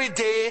this very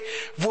day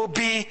will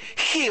be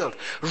healed.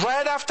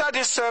 Right after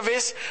this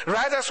service,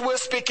 right as we're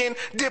speaking,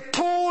 the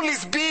pool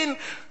is being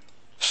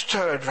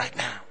stirred right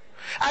now.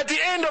 At the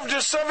end of the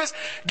service,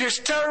 the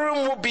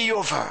stirring will be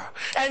over.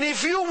 And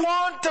if you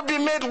want to be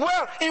made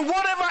well in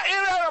whatever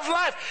area of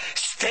life,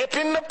 step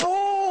in the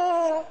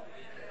pool.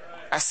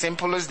 As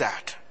simple as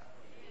that.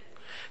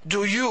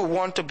 Do you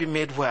want to be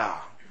made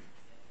well?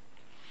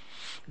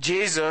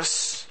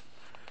 Jesus,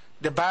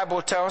 the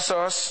Bible tells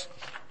us,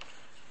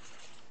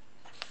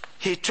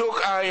 he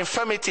took our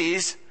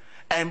infirmities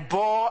and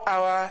bore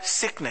our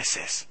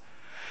sicknesses.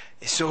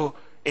 So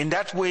in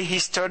that way, he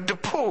stirred the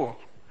pool.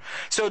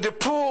 So the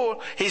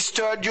pool, he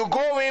stirred. You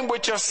go in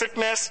with your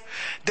sickness.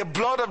 The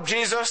blood of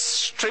Jesus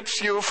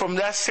strips you from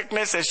that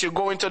sickness as you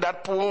go into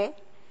that pool.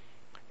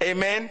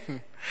 Amen.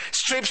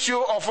 Strips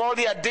you of all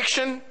the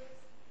addiction.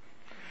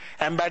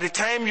 And by the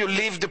time you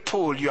leave the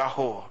pool, you are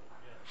whole.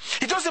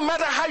 It doesn't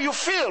matter how you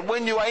feel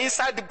when you are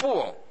inside the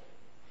pool.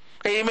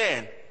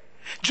 Amen.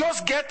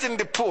 Just get in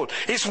the pool.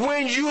 It's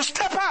when you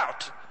step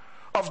out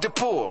of the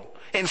pool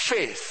in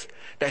faith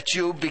that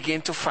you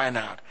begin to find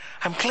out,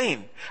 I'm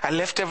clean. I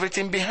left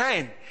everything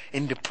behind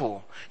in the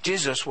pool.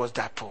 Jesus was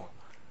that pool.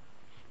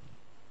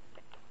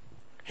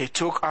 He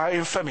took our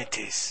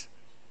infirmities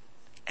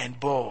and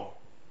bore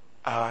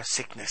our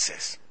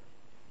sicknesses.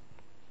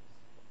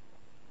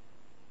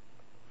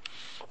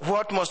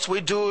 What must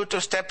we do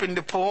to step in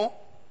the pool?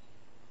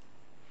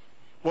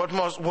 What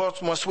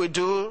must we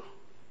do?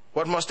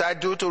 What must I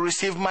do to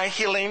receive my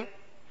healing?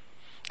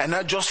 And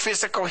not just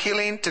physical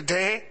healing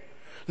today.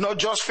 Not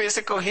just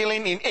physical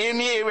healing in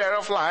any area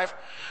of life.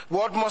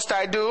 What must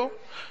I do?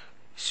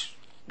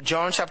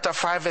 John chapter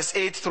 5 verse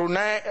 8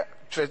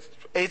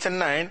 and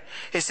 9.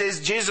 It says,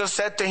 Jesus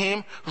said to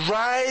him,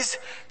 rise,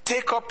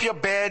 take up your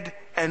bed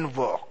and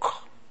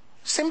walk.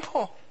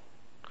 Simple.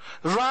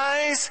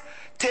 Rise,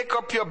 take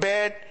up your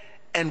bed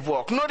and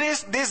walk.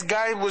 Notice this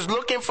guy was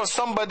looking for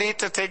somebody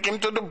to take him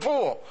to the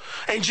pool.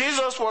 And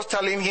Jesus was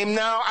telling him,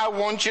 now I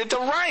want you to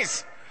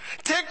rise.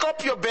 Take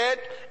up your bed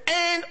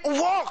and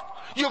walk.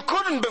 You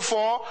couldn't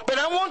before, but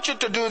I want you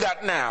to do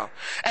that now.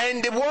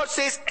 And the word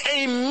says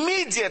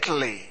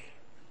immediately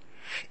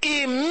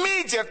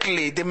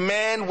the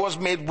man was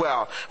made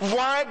well.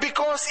 Why?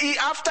 Because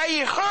after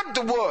he heard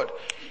the word,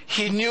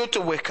 he knew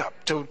to wake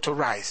up, to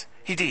rise.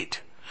 He did.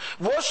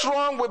 What's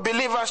wrong with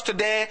believers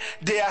today?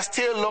 They are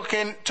still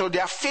looking to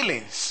their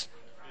feelings.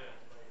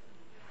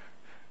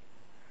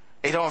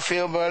 They don't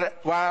feel, but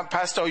why,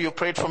 Pastor, you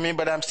prayed for me,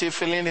 but I'm still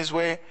feeling this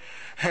way.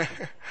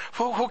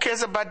 Who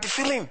cares about the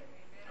feeling?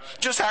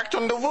 Just act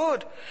on the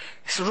word.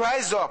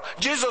 Rise up.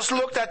 Jesus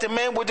looked at the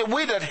man with a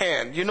withered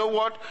hand. You know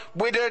what?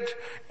 Withered,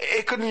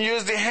 he couldn't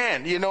use the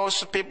hand. You know,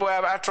 so people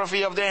have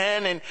atrophy of the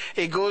hand and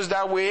it goes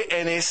that way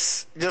and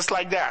it's just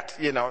like that.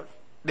 You know,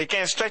 they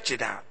can't stretch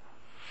it out.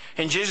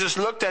 And Jesus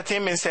looked at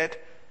him and said,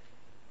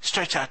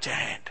 stretch out your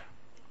hand.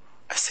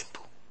 That's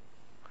simple.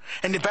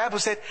 And the Bible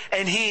said,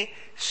 and he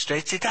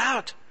stretched it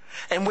out.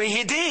 And when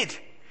he did,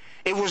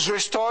 it was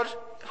restored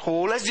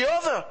whole as the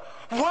other.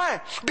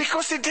 Why?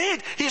 Because he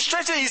did. He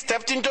stretched it. He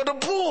stepped into the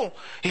pool.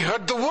 He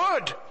heard the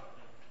word.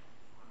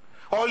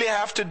 All you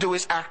have to do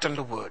is act on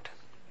the word.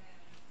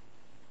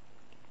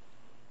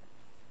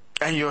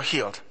 And you're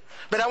healed.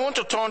 But I want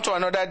to turn to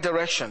another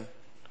direction.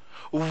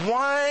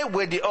 Why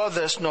were the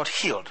others not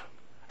healed?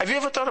 Have you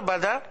ever thought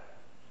about that?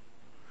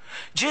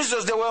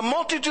 Jesus, there were a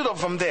multitude of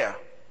them there.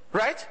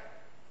 Right?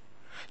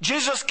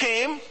 Jesus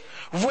came,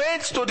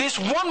 went to this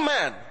one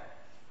man,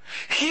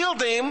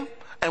 healed him,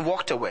 and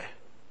walked away.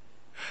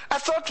 I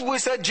thought we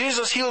said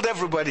Jesus healed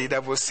everybody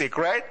that was sick,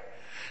 right?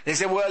 They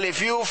said, well,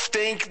 if you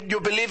think you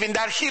believe in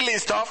that healing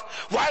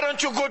stuff, why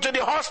don't you go to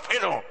the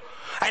hospital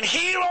and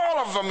heal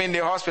all of them in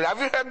the hospital? Have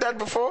you heard that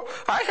before?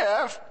 I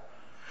have.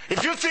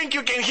 If you think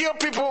you can heal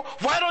people,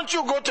 why don't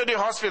you go to the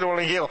hospital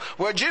and heal?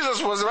 Well,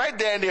 Jesus was right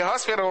there in the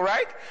hospital,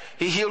 right?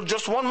 He healed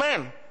just one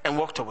man and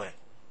walked away.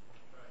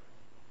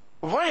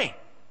 Why?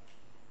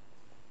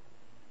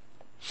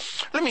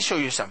 Let me show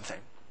you something.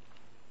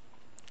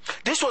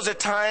 This was a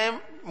time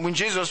when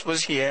Jesus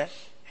was here,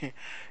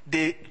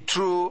 the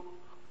true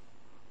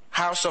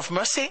House of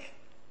Mercy.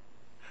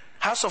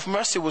 House of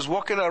Mercy was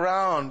walking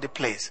around the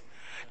place.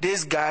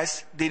 These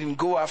guys didn't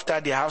go after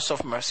the House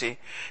of Mercy.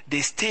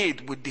 They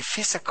stayed with the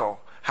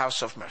physical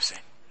House of Mercy.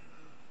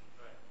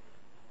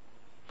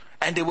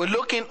 And they were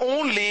looking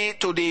only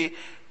to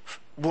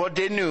what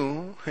they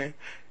knew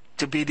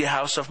to be the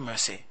House of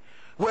Mercy.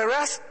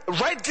 Whereas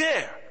right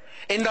there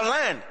in the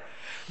land,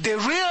 the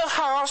real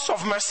House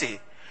of Mercy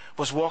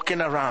was walking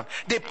around.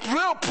 The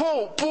real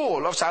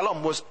pool of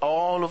Siloam was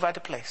all over the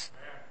place.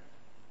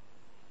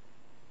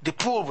 The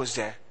pool was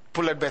there.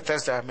 Pool at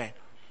Bethesda, I mean.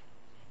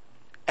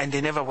 And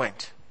they never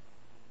went.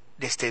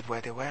 They stayed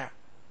where they were.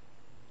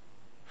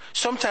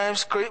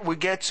 Sometimes we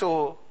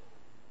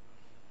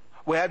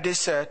have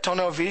this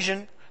tunnel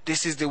vision.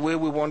 This is the way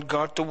we want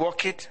God to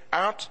work it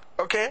out.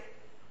 Okay?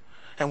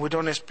 And we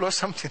don't explore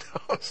something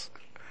else.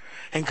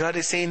 And God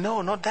is saying,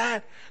 no, not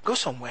that. Go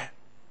somewhere.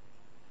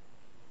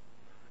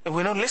 And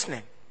we're not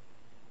listening.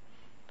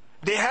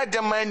 They had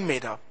their mind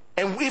made up.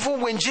 And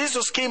even when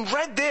Jesus came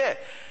right there,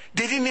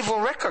 they didn't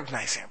even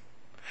recognize him.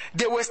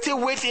 They were still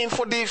waiting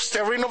for the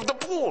stirring of the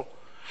pool,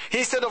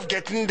 instead of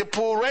getting the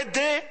pool right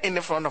there in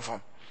the front of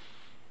them.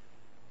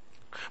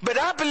 But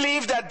I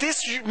believe that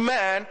this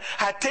man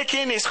had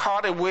taken his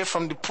heart away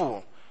from the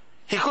pool.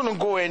 He couldn't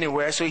go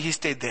anywhere, so he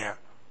stayed there.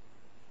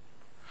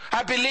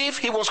 I believe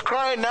he was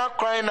crying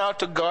out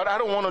to God. I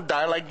don't want to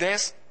die like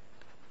this.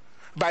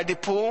 By the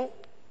pool,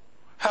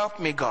 help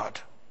me, God.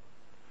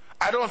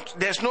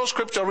 There's no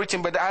scripture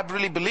written, but I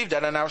really believe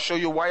that, and I'll show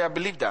you why I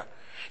believe that.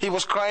 He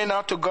was crying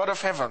out to God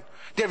of heaven.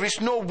 There is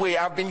no way,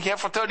 I've been here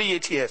for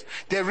 38 years.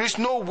 There is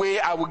no way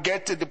I will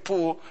get to the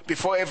pool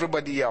before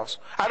everybody else.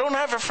 I don't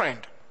have a friend.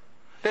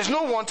 There's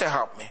no one to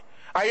help me.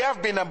 I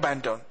have been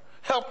abandoned.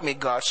 Help me,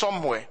 God,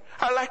 somewhere.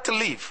 I like to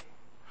leave.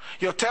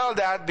 You'll tell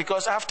that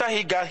because after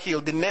he got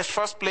healed,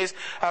 first place,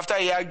 after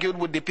he argued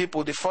with the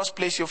people, the first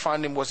place you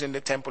found him was in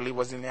the temple. He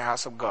was in the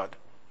house of God.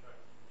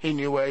 He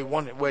knew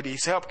where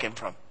his help came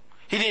from.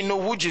 He didn't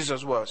know who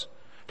Jesus was,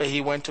 but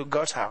he went to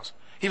God's house.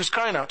 He was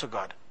crying out to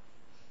God.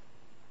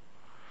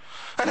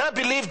 And I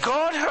believe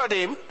God heard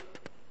him,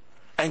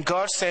 and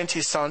God sent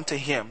his son to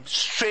him,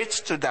 straight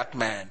to that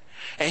man.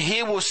 And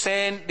he will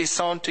send the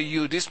son to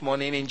you this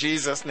morning in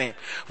Jesus' name.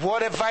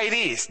 Whatever it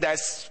is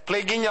that's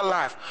plaguing your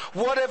life,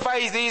 whatever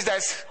it is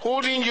that's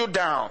holding you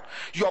down,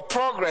 your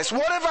progress,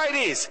 whatever it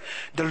is,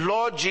 the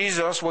Lord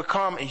Jesus will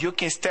come and you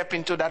can step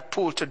into that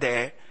pool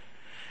today,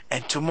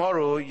 and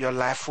tomorrow your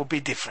life will be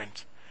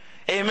different.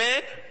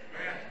 Amen?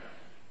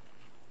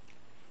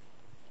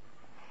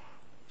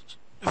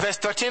 Verse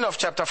 13 of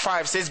chapter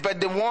 5 says, but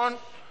the one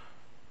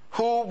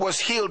who was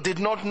healed did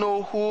not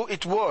know who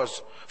it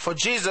was, for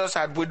Jesus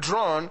had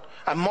withdrawn,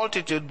 a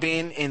multitude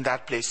being in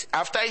that place.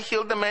 After he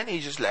healed the man, he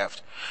just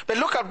left. But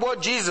look at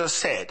what Jesus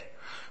said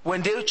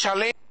when they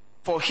challenged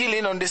for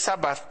healing on the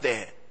Sabbath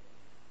day.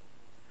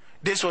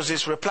 This was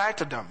his reply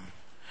to them.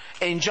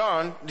 In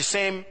John, the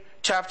same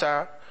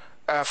chapter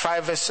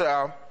 5 verse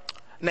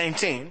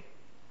 19,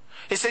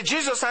 he said,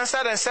 Jesus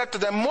answered and said to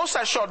them, most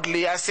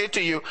assuredly I say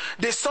to you,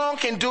 the Son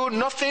can do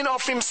nothing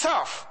of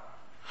himself,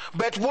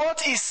 but what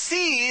he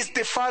sees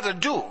the Father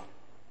do.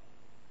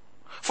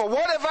 For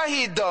whatever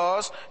he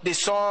does, the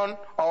Son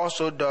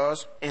also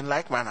does in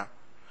like manner.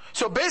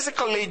 So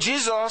basically,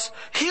 Jesus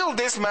healed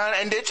this man,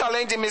 and they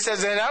challenged him. He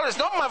says, no, it's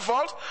not my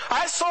fault.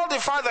 I saw the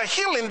Father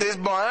healing this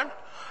man,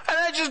 and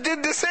I just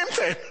did the same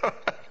thing.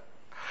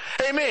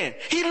 Amen.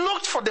 He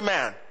looked for the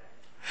man.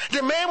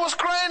 The man was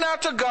crying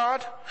out to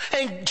God,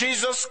 and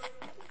Jesus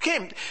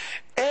came.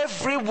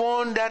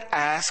 Everyone that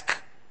asks,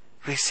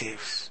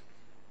 receives.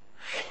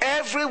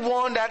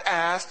 Everyone that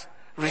asks,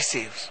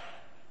 receives.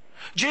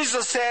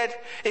 Jesus said,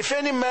 if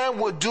any man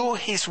will do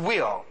his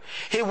will,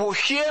 he will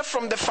hear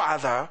from the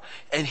Father,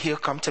 and he'll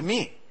come to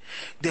me.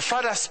 The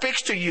Father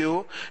speaks to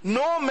you.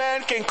 No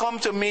man can come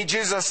to me,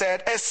 Jesus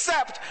said,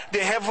 except the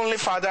Heavenly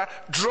Father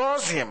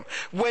draws him.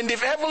 When the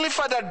Heavenly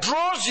Father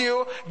draws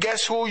you,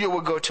 guess who you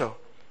will go to?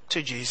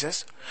 To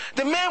Jesus.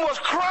 The man was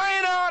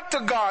crying out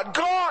to God,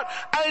 God,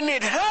 I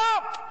need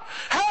help,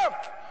 help.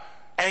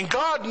 And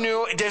God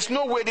knew there's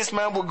no way this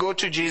man will go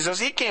to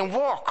Jesus. He can't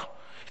walk.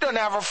 He don't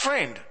have a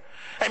friend.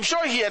 I'm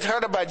sure he had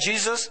heard about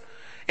Jesus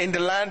in the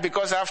land,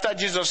 because after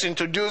Jesus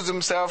introduced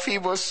himself, he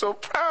was so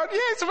proud.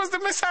 Yes, it was the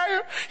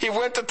Messiah. He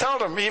went to tell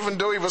them, even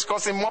though he was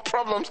causing more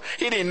problems.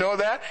 He didn't know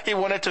that. He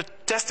wanted to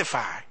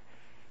testify.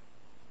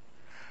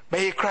 But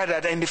he cried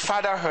out, and the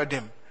Father heard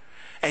him.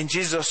 And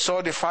Jesus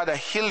saw the Father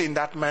healing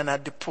that man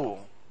at the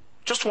pool.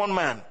 Just one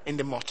man in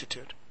the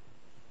multitude.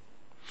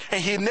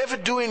 And he never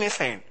do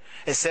anything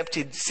except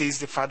he sees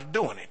the Father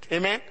doing it.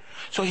 Amen?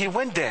 So he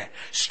went there,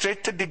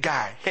 straight to the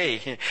guy.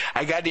 Hey,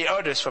 I got the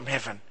orders from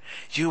heaven.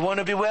 You want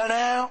to be well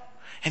now?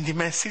 And the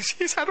man says,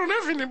 yes, I don't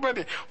have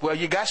anybody. Well,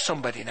 you got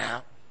somebody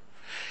now.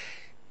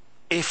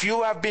 If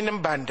you have been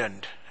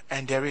abandoned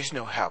and there is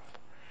no help,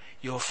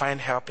 you'll find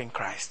help in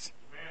Christ.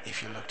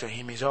 If you look to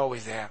him, he's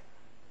always there.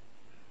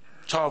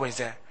 It's always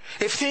there.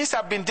 If things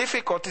have been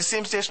difficult, it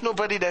seems there's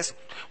nobody that's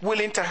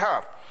willing to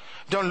help.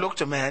 Don't look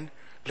to man,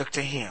 look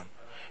to him.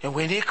 And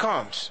when he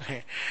comes,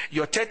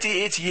 your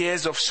 38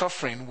 years of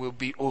suffering will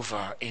be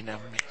over in a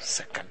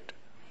second.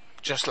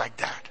 Just like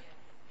that.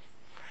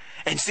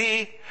 And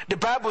see, the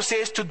Bible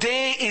says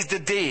today is the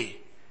day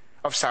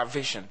of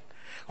salvation.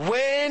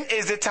 When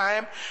is the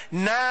time?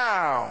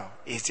 Now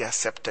is the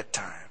accepted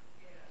time.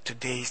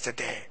 Today is the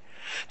day.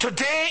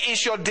 Today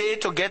is your day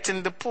to get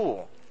in the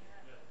pool.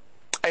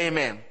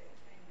 Amen.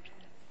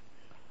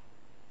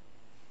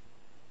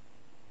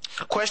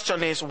 The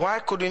question is, why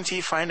couldn't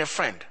he find a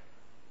friend?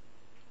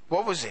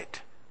 What was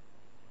it?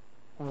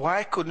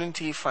 Why couldn't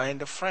he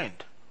find a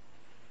friend?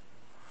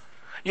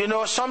 You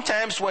know,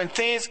 sometimes when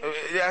things,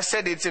 I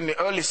said it in the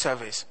early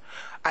service,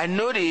 I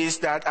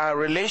noticed that our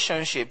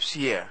relationships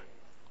here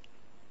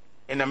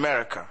in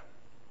America,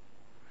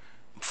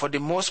 for the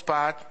most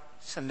part,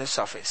 it's on the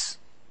surface.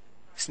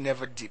 It's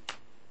never deep.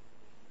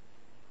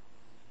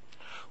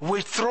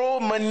 We throw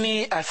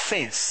money at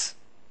things.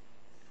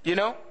 You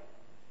know?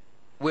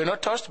 We're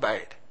not touched by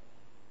it.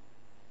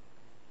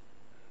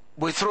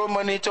 We throw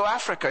money to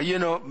Africa,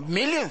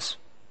 millions,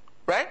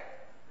 right?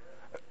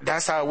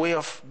 That's our way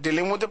of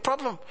dealing with the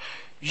problem.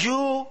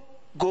 You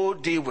go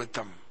deal with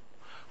them.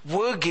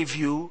 We'll give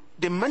you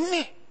the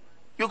money.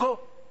 You go.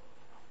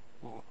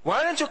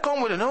 Why don't you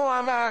come with it? No,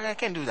 I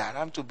can't do that.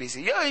 I'm too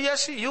busy.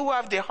 Yes, you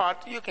have the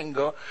heart. You can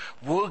go.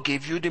 We'll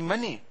give you the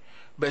money.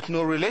 But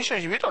no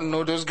relationship. We don't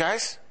know those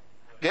guys.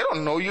 They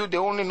don't know you. They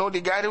only know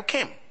the guy who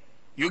came.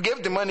 You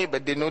gave the money,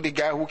 but they know the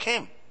guy who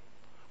came.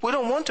 We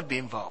don't want to be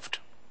involved.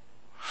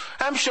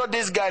 I'm sure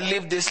this guy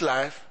lived this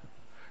life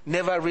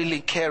never really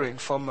caring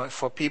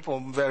for people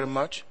very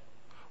much.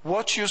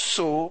 What you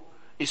sow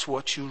is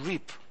what you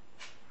reap.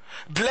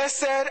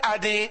 Blessed are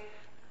the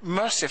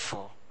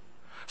merciful,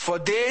 for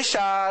they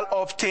shall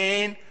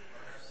obtain.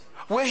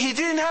 Well, he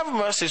didn't have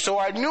mercy, so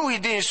I knew he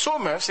didn't sow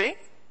mercy.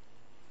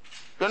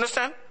 You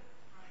understand?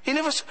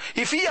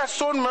 If he had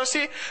sown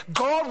mercy,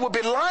 God would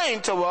be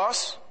lying to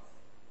us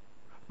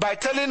by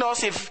telling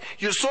us if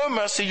you sow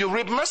mercy, you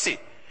reap mercy.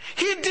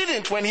 He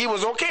didn't when he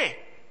was okay.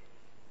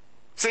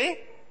 See?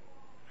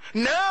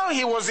 Now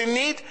he was in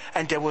need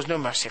and there was no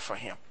mercy for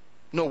him.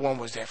 No one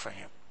was there for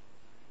him.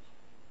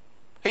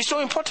 It's so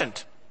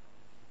important.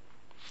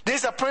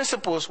 These are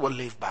principles we'll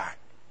live by.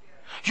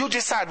 You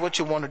decide what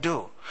you want to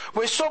do.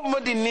 When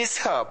somebody needs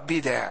help, be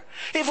there.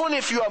 Even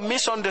if you are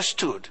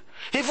misunderstood,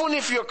 even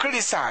if you're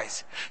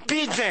criticized,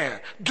 be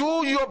there.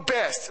 Do your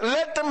best.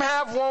 Let them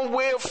have one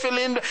way of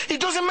feeling.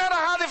 It doesn't matter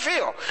how they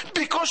feel,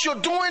 because you're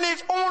doing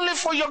it only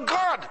for your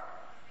God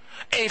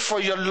and for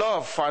your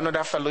love for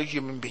another fellow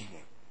human being.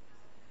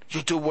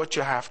 You do what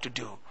you have to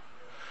do.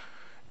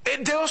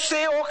 They'll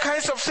say all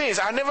kinds of things.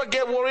 I never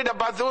get worried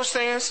about those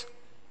things.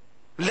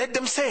 Let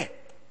them say.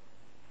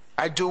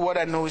 I do what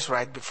I know is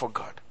right before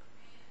God.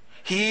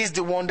 He is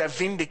the one that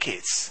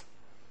vindicates.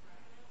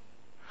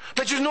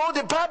 But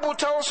the Bible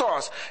tells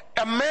us,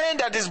 a man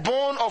that is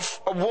born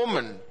of a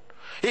woman,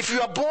 if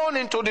you are born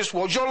into this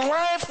world, your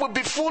life will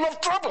be full of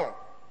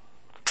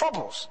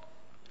troubles.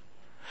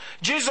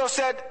 Jesus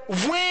said,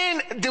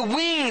 when the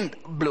wind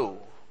blows,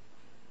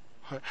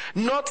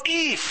 not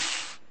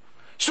if.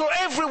 So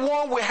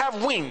everyone will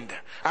have wind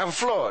and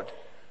flood.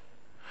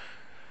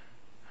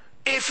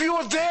 If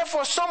you're there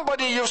for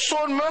somebody, you've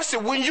shown mercy.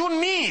 When you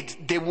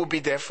need, they will be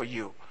there for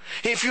you.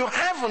 If you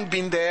haven't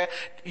been there,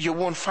 you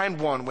won't find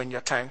one when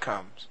your time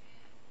comes.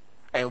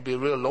 And you'll be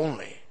real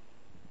lonely.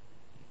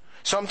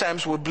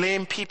 Sometimes we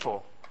blame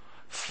people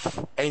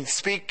and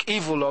speak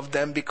evil of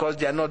them because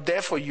they are not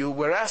there for you,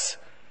 whereas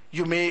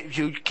you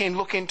can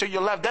look into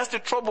your life. That's the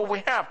trouble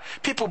we have.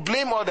 People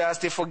blame others,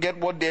 they forget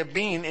what they've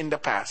been in the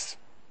past.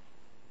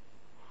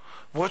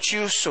 What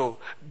you sow,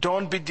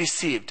 don't be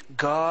deceived.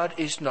 God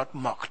is not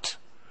mocked.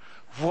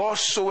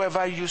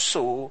 Whatsoever you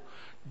sow,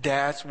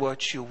 that's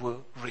what you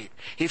will reap.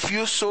 If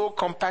you sow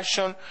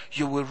compassion,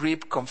 you will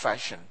reap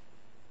compassion.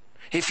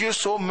 If you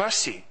sow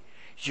mercy,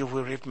 you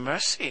will reap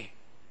mercy.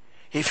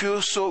 If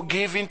you sow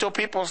give into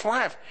people's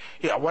life,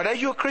 whether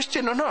you're a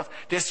Christian or not,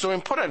 that's so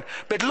important.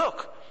 But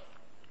look,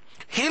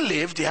 he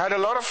had a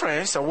lot of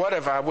friends or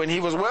whatever when he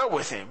was well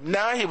with him.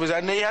 Now he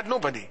had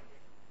nobody.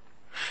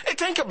 Hey,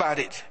 think about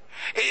it.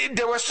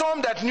 There were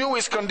some that knew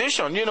his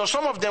condition.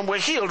 Some of them were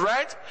healed,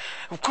 right?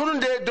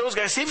 Couldn't those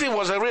guys, if he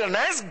was a real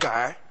nice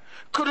guy,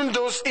 couldn't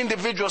those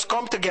individuals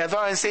come together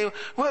and say,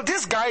 well,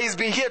 this guy has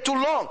been here too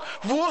long.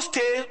 We'll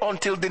stay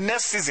until the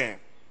next season.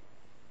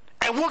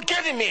 And we'll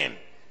get him in.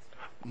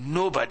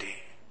 Nobody.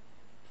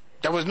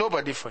 There was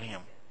nobody for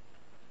him.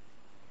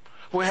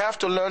 We have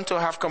to learn to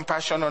have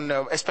compassion on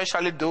them,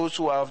 especially those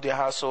who are of the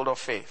household of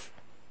faith.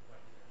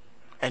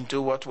 And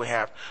do what we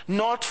have.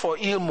 Not for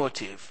ill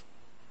motive.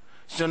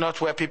 So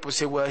not where people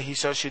say, well,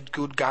 he's such a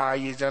good guy,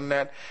 he's done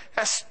that.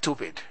 That's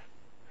stupid.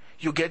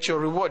 You get your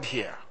reward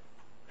here.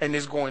 And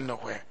it's going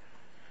nowhere.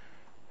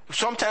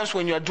 Sometimes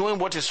when you're doing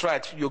what is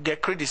right, you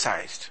get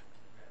criticized.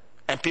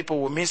 And people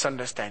will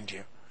misunderstand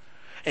you.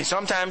 And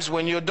sometimes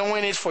when you're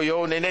doing it for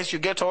your own, and as you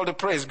get all the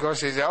praise, God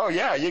says, oh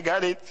yeah, you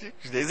got it.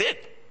 That's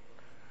it.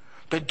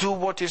 But do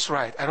what is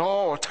right at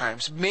all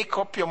times. Make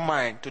up your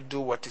mind to do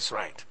what is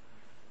right.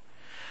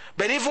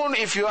 But even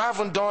if you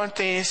haven't done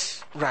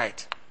things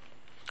right,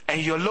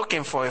 and you're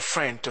looking for a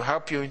friend to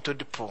help you into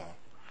the pool,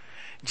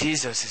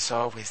 Jesus is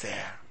always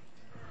there.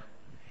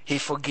 He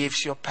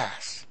forgives your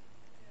past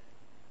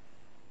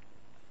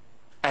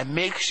and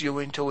makes you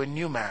into a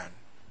new man.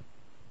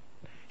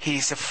 He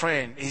is a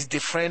friend. He's the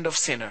friend of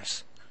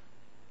sinners.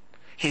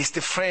 He's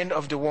the friend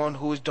of the one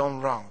who's done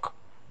wrong.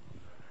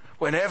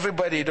 When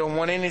everybody don't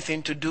want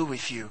anything to do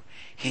with you,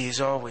 he is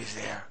always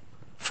there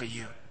for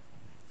you.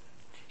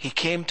 He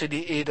came to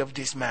the aid of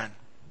this man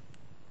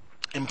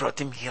and brought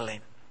him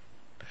healing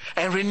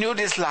and renewed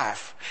his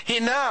life. He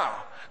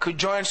now could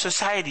join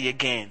society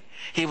again.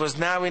 He was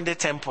now in the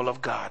temple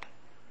of God,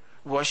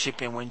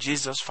 worshiping when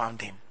Jesus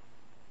found him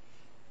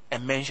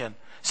and mentioned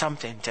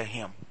something to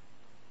him.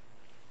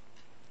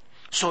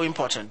 So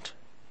important.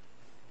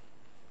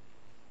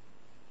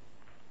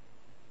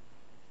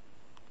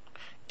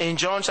 In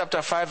John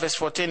chapter 5 verse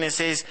 14 it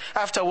says,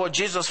 afterward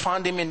Jesus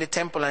found him in the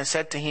temple and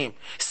said to him,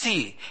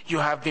 see, you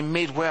have been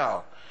made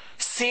well.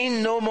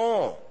 Sin no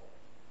more,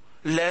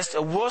 lest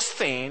a worse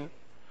thing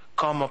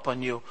come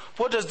upon you.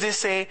 What does this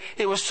say?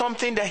 It was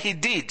something that he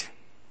did,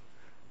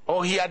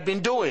 or he had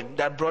been doing,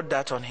 that brought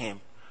that on him.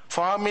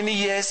 For how many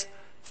years?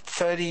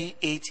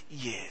 38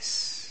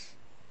 years.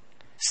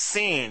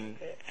 Sin.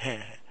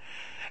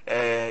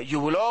 You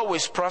will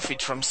always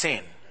profit from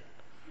sin.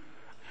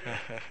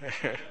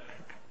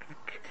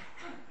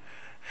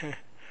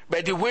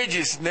 But the wage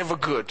is never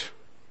good.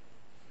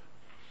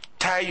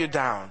 Tie you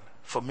down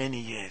for many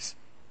years.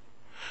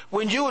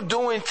 When you're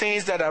doing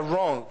things that are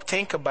wrong,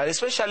 think about it,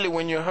 especially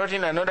when you're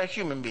hurting another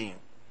human being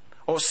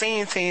or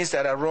saying things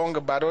that are wrong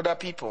about other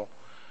people.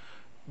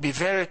 Be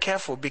very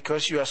careful,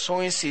 because you are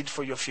sowing seed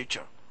for your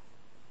future.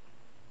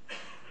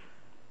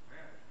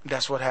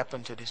 That's what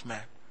happened to this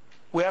man.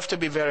 We have to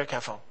be very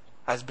careful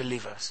as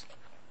believers.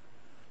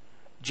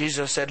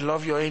 Jesus said,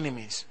 love your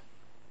enemies.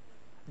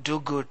 Do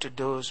good to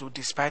those who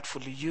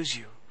despitefully use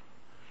you.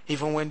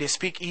 Even when they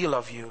speak ill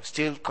of you,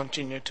 still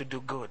continue to do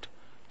good.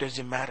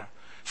 Doesn't matter.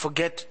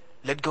 Forget,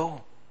 let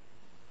go,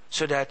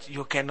 so that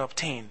you can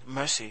obtain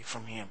mercy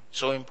from him.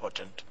 So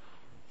important.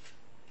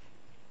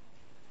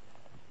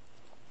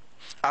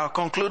 I'll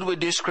conclude with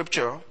this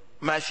scripture,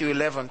 Matthew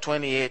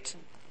 11:28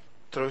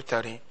 through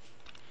 30.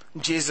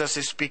 Jesus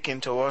is speaking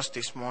to us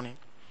this morning.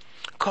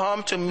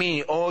 Come to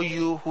me, all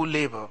you who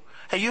labor.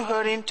 Are you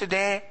hurting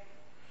today?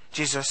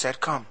 Jesus said,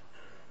 come.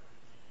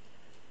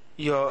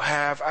 You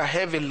have a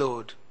heavy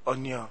load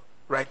on you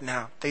right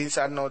now. Things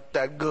are not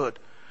that good.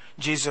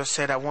 Jesus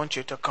said, I want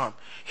you to come.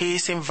 He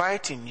is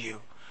inviting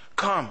you.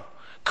 Come,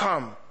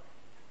 come.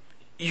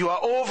 You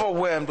are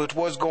overwhelmed with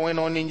what's going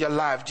on in your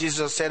life.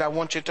 Jesus said, I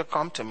want you to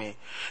come to me.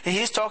 And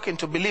he's talking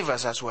to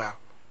believers as well.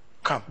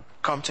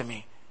 Come to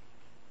me.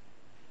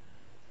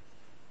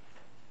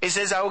 He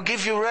says, I will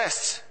give you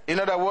rest. In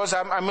other words,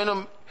 I'm going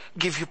to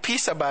give you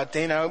peace about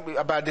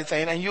the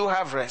thing, and you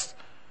have rest.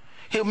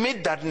 He'll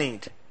meet that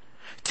need.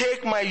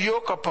 Take my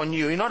yoke upon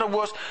you. In other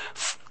words,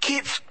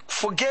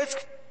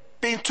 forget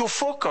being too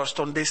focused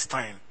on this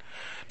thing.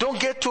 Don't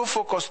get too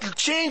focused.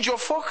 Change your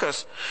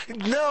focus.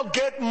 Now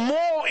get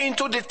more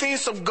into the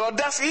things of God.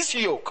 That's his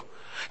yoke.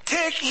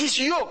 Take his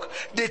yoke.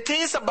 The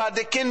things about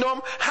the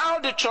kingdom, how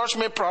the church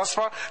may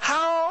prosper,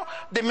 how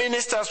the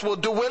ministers will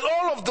do well,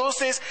 all of those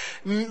things.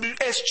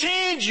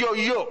 Exchange your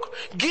yoke.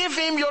 Give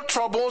him your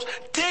troubles.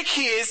 Take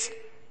his,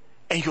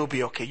 and you'll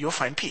be okay. You'll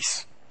find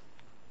peace.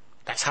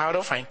 That's how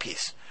to find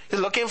peace.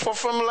 You're looking for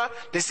formula?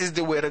 This is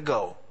the way to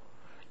go.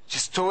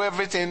 Just throw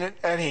everything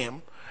at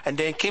him, and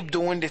then keep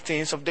doing the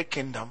things of the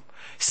kingdom.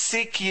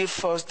 Seek ye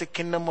first the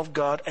kingdom of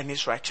God and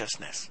his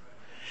righteousness.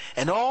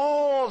 And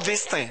all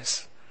these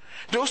things,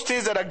 those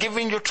things that are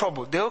giving you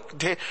trouble,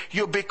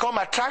 you become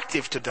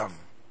attractive to them.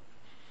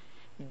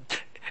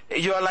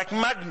 You are like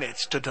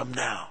magnets to them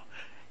now.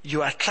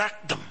 You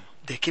attract them.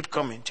 They keep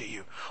coming to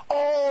you.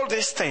 All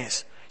these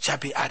things shall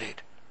be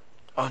added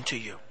unto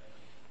you.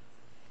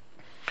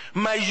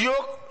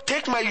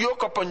 Take my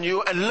yoke upon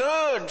you and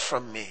learn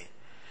from me.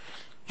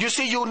 You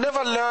see, you'll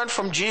never learn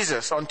from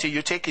Jesus until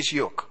you take his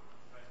yoke.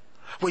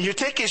 When you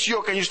take his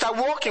yoke and you start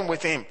walking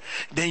with him,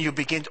 then you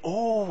begin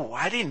to,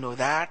 I didn't know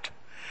that.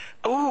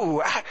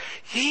 Where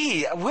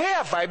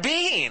have I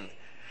been?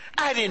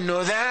 I didn't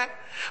know that.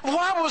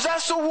 Why was I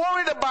so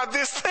worried about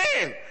this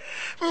thing?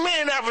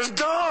 Man, I was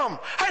dumb.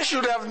 I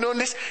should have known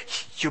this.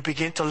 You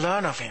begin to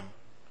learn of him.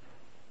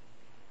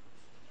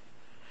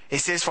 He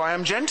says, for I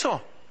am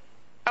gentle.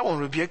 I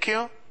won't rebuke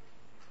you.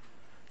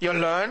 You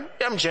learn,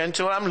 I'm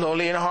gentle, I'm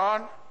lowly in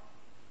heart,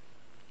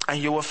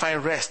 and you will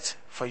find rest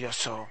for your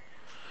soul.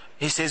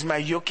 He says, my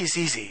yoke is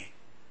easy,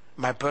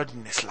 my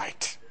burden is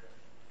light.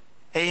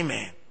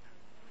 Amen.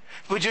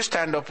 Would you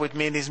stand up with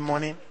me this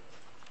morning?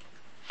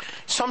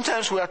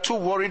 Sometimes we are too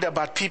worried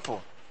about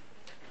people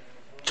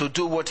to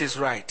do what is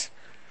right,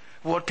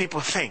 what people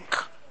think.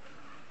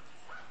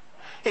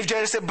 If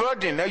there is a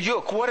burden, a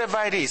yoke, whatever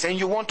it is, and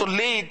you want to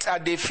lay it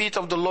at the feet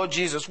of the Lord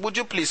Jesus, would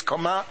you please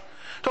come out?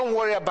 Don't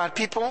worry about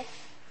people.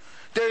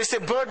 There is a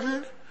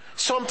burden,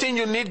 something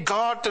you need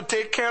God to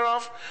take care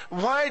of.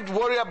 Why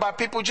worry about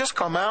people? Just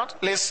come out.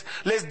 Let's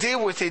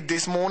deal with it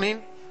this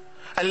morning.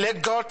 And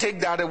let God take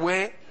that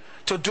away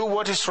to do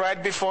what is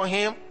right before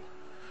him.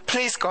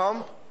 Please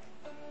come.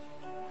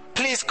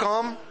 Please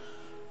come.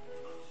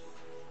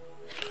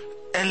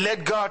 And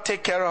let God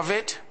take care of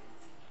it.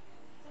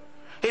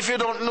 If you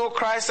don't know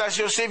Christ as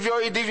your Savior,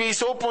 it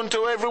is open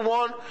to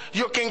everyone.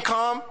 You can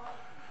come.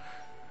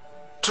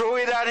 Throw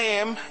it at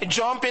him.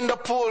 Jump in the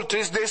pool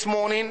this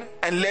morning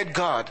and let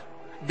God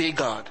be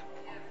God.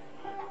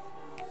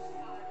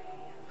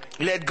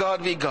 Let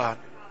God be God.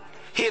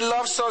 He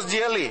loves us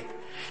dearly.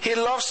 He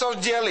loves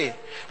us dearly.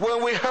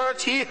 When we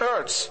hurt, he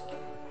hurts.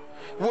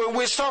 When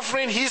we're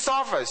suffering, he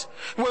suffers.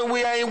 When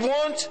we are in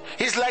want,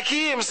 it's like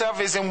he himself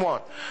is in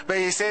want. But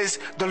he says,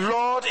 the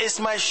Lord is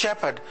my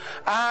shepherd.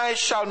 I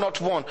shall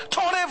not want.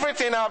 Turn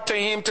everything up to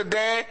him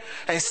today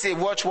and see,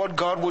 watch what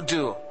God will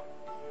do.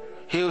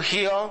 He'll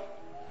heal.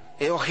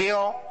 He'll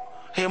heal.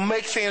 He'll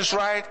make things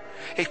right.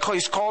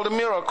 It's called a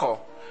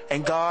miracle.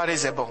 And God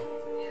is able.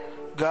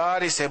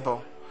 God is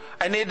able.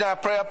 I need our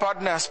prayer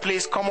partners.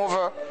 Please come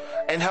over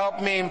and help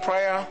me in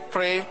prayer.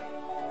 Pray.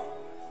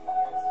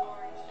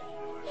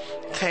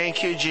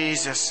 Thank you,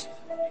 Jesus.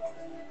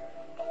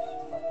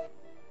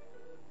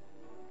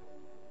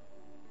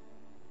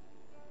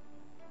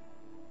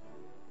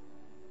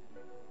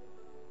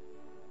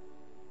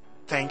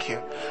 Thank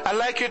you. I'd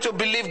like you to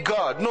believe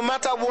God, no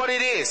matter what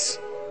it is.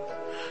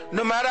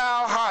 No matter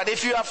how hard.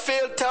 If you have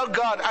failed, tell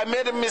God, I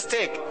made a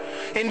mistake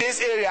in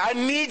this area. I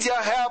need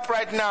your help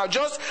right now.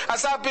 Just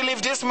as I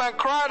believe this man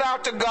cried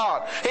out to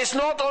God. It's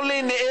not only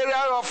in the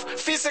area of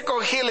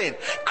physical healing.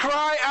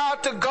 Cry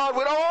out to God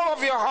with all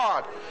of your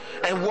heart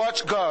and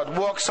watch God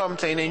work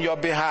something in your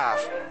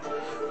behalf.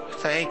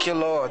 Thank you,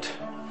 Lord.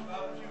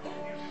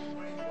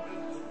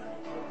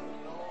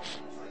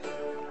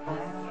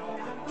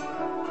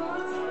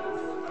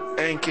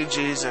 Thank you,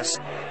 Jesus.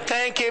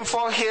 Thank Him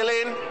for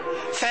healing.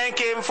 Thank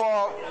Him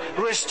for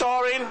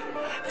restoring.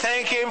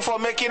 Thank Him for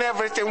making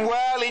everything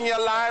well in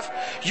your life.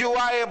 You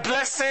are a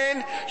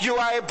blessing. You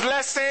are a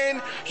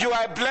blessing. You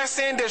are a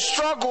blessing. The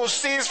struggle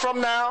cease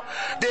from now.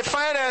 The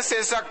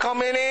finances are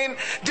coming in.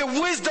 The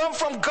wisdom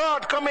from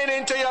God coming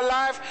into your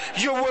life.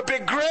 You will be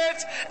great.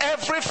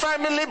 Every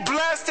family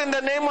blessed in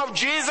the name of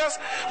Jesus.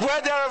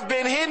 Where there have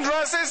been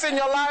hindrances in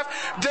your life,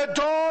 the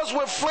doors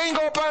will fling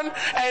open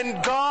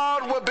and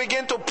God will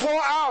begin to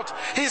pour out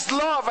His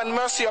love and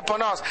mercy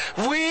upon us.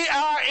 We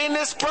are in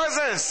His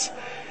presence.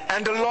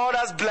 And the Lord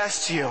has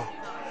blessed you.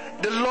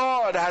 The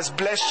Lord has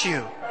blessed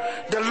you.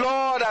 The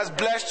Lord has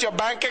blessed your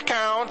bank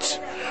account.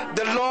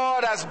 The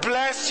Lord has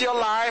blessed your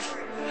life.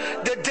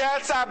 The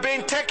debts are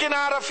being taken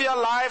out of your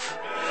life.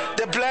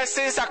 The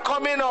blessings are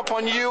coming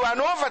upon you and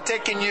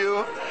overtaking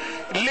you.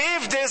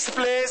 Leave this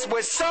place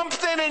with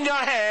something in your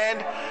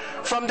hand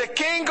from the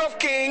King of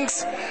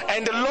Kings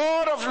and the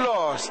Lord of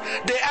Lords,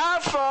 the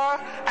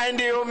Alpha and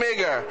the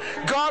Omega.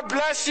 God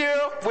bless you.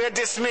 We're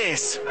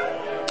dismissed.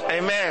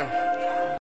 Amen.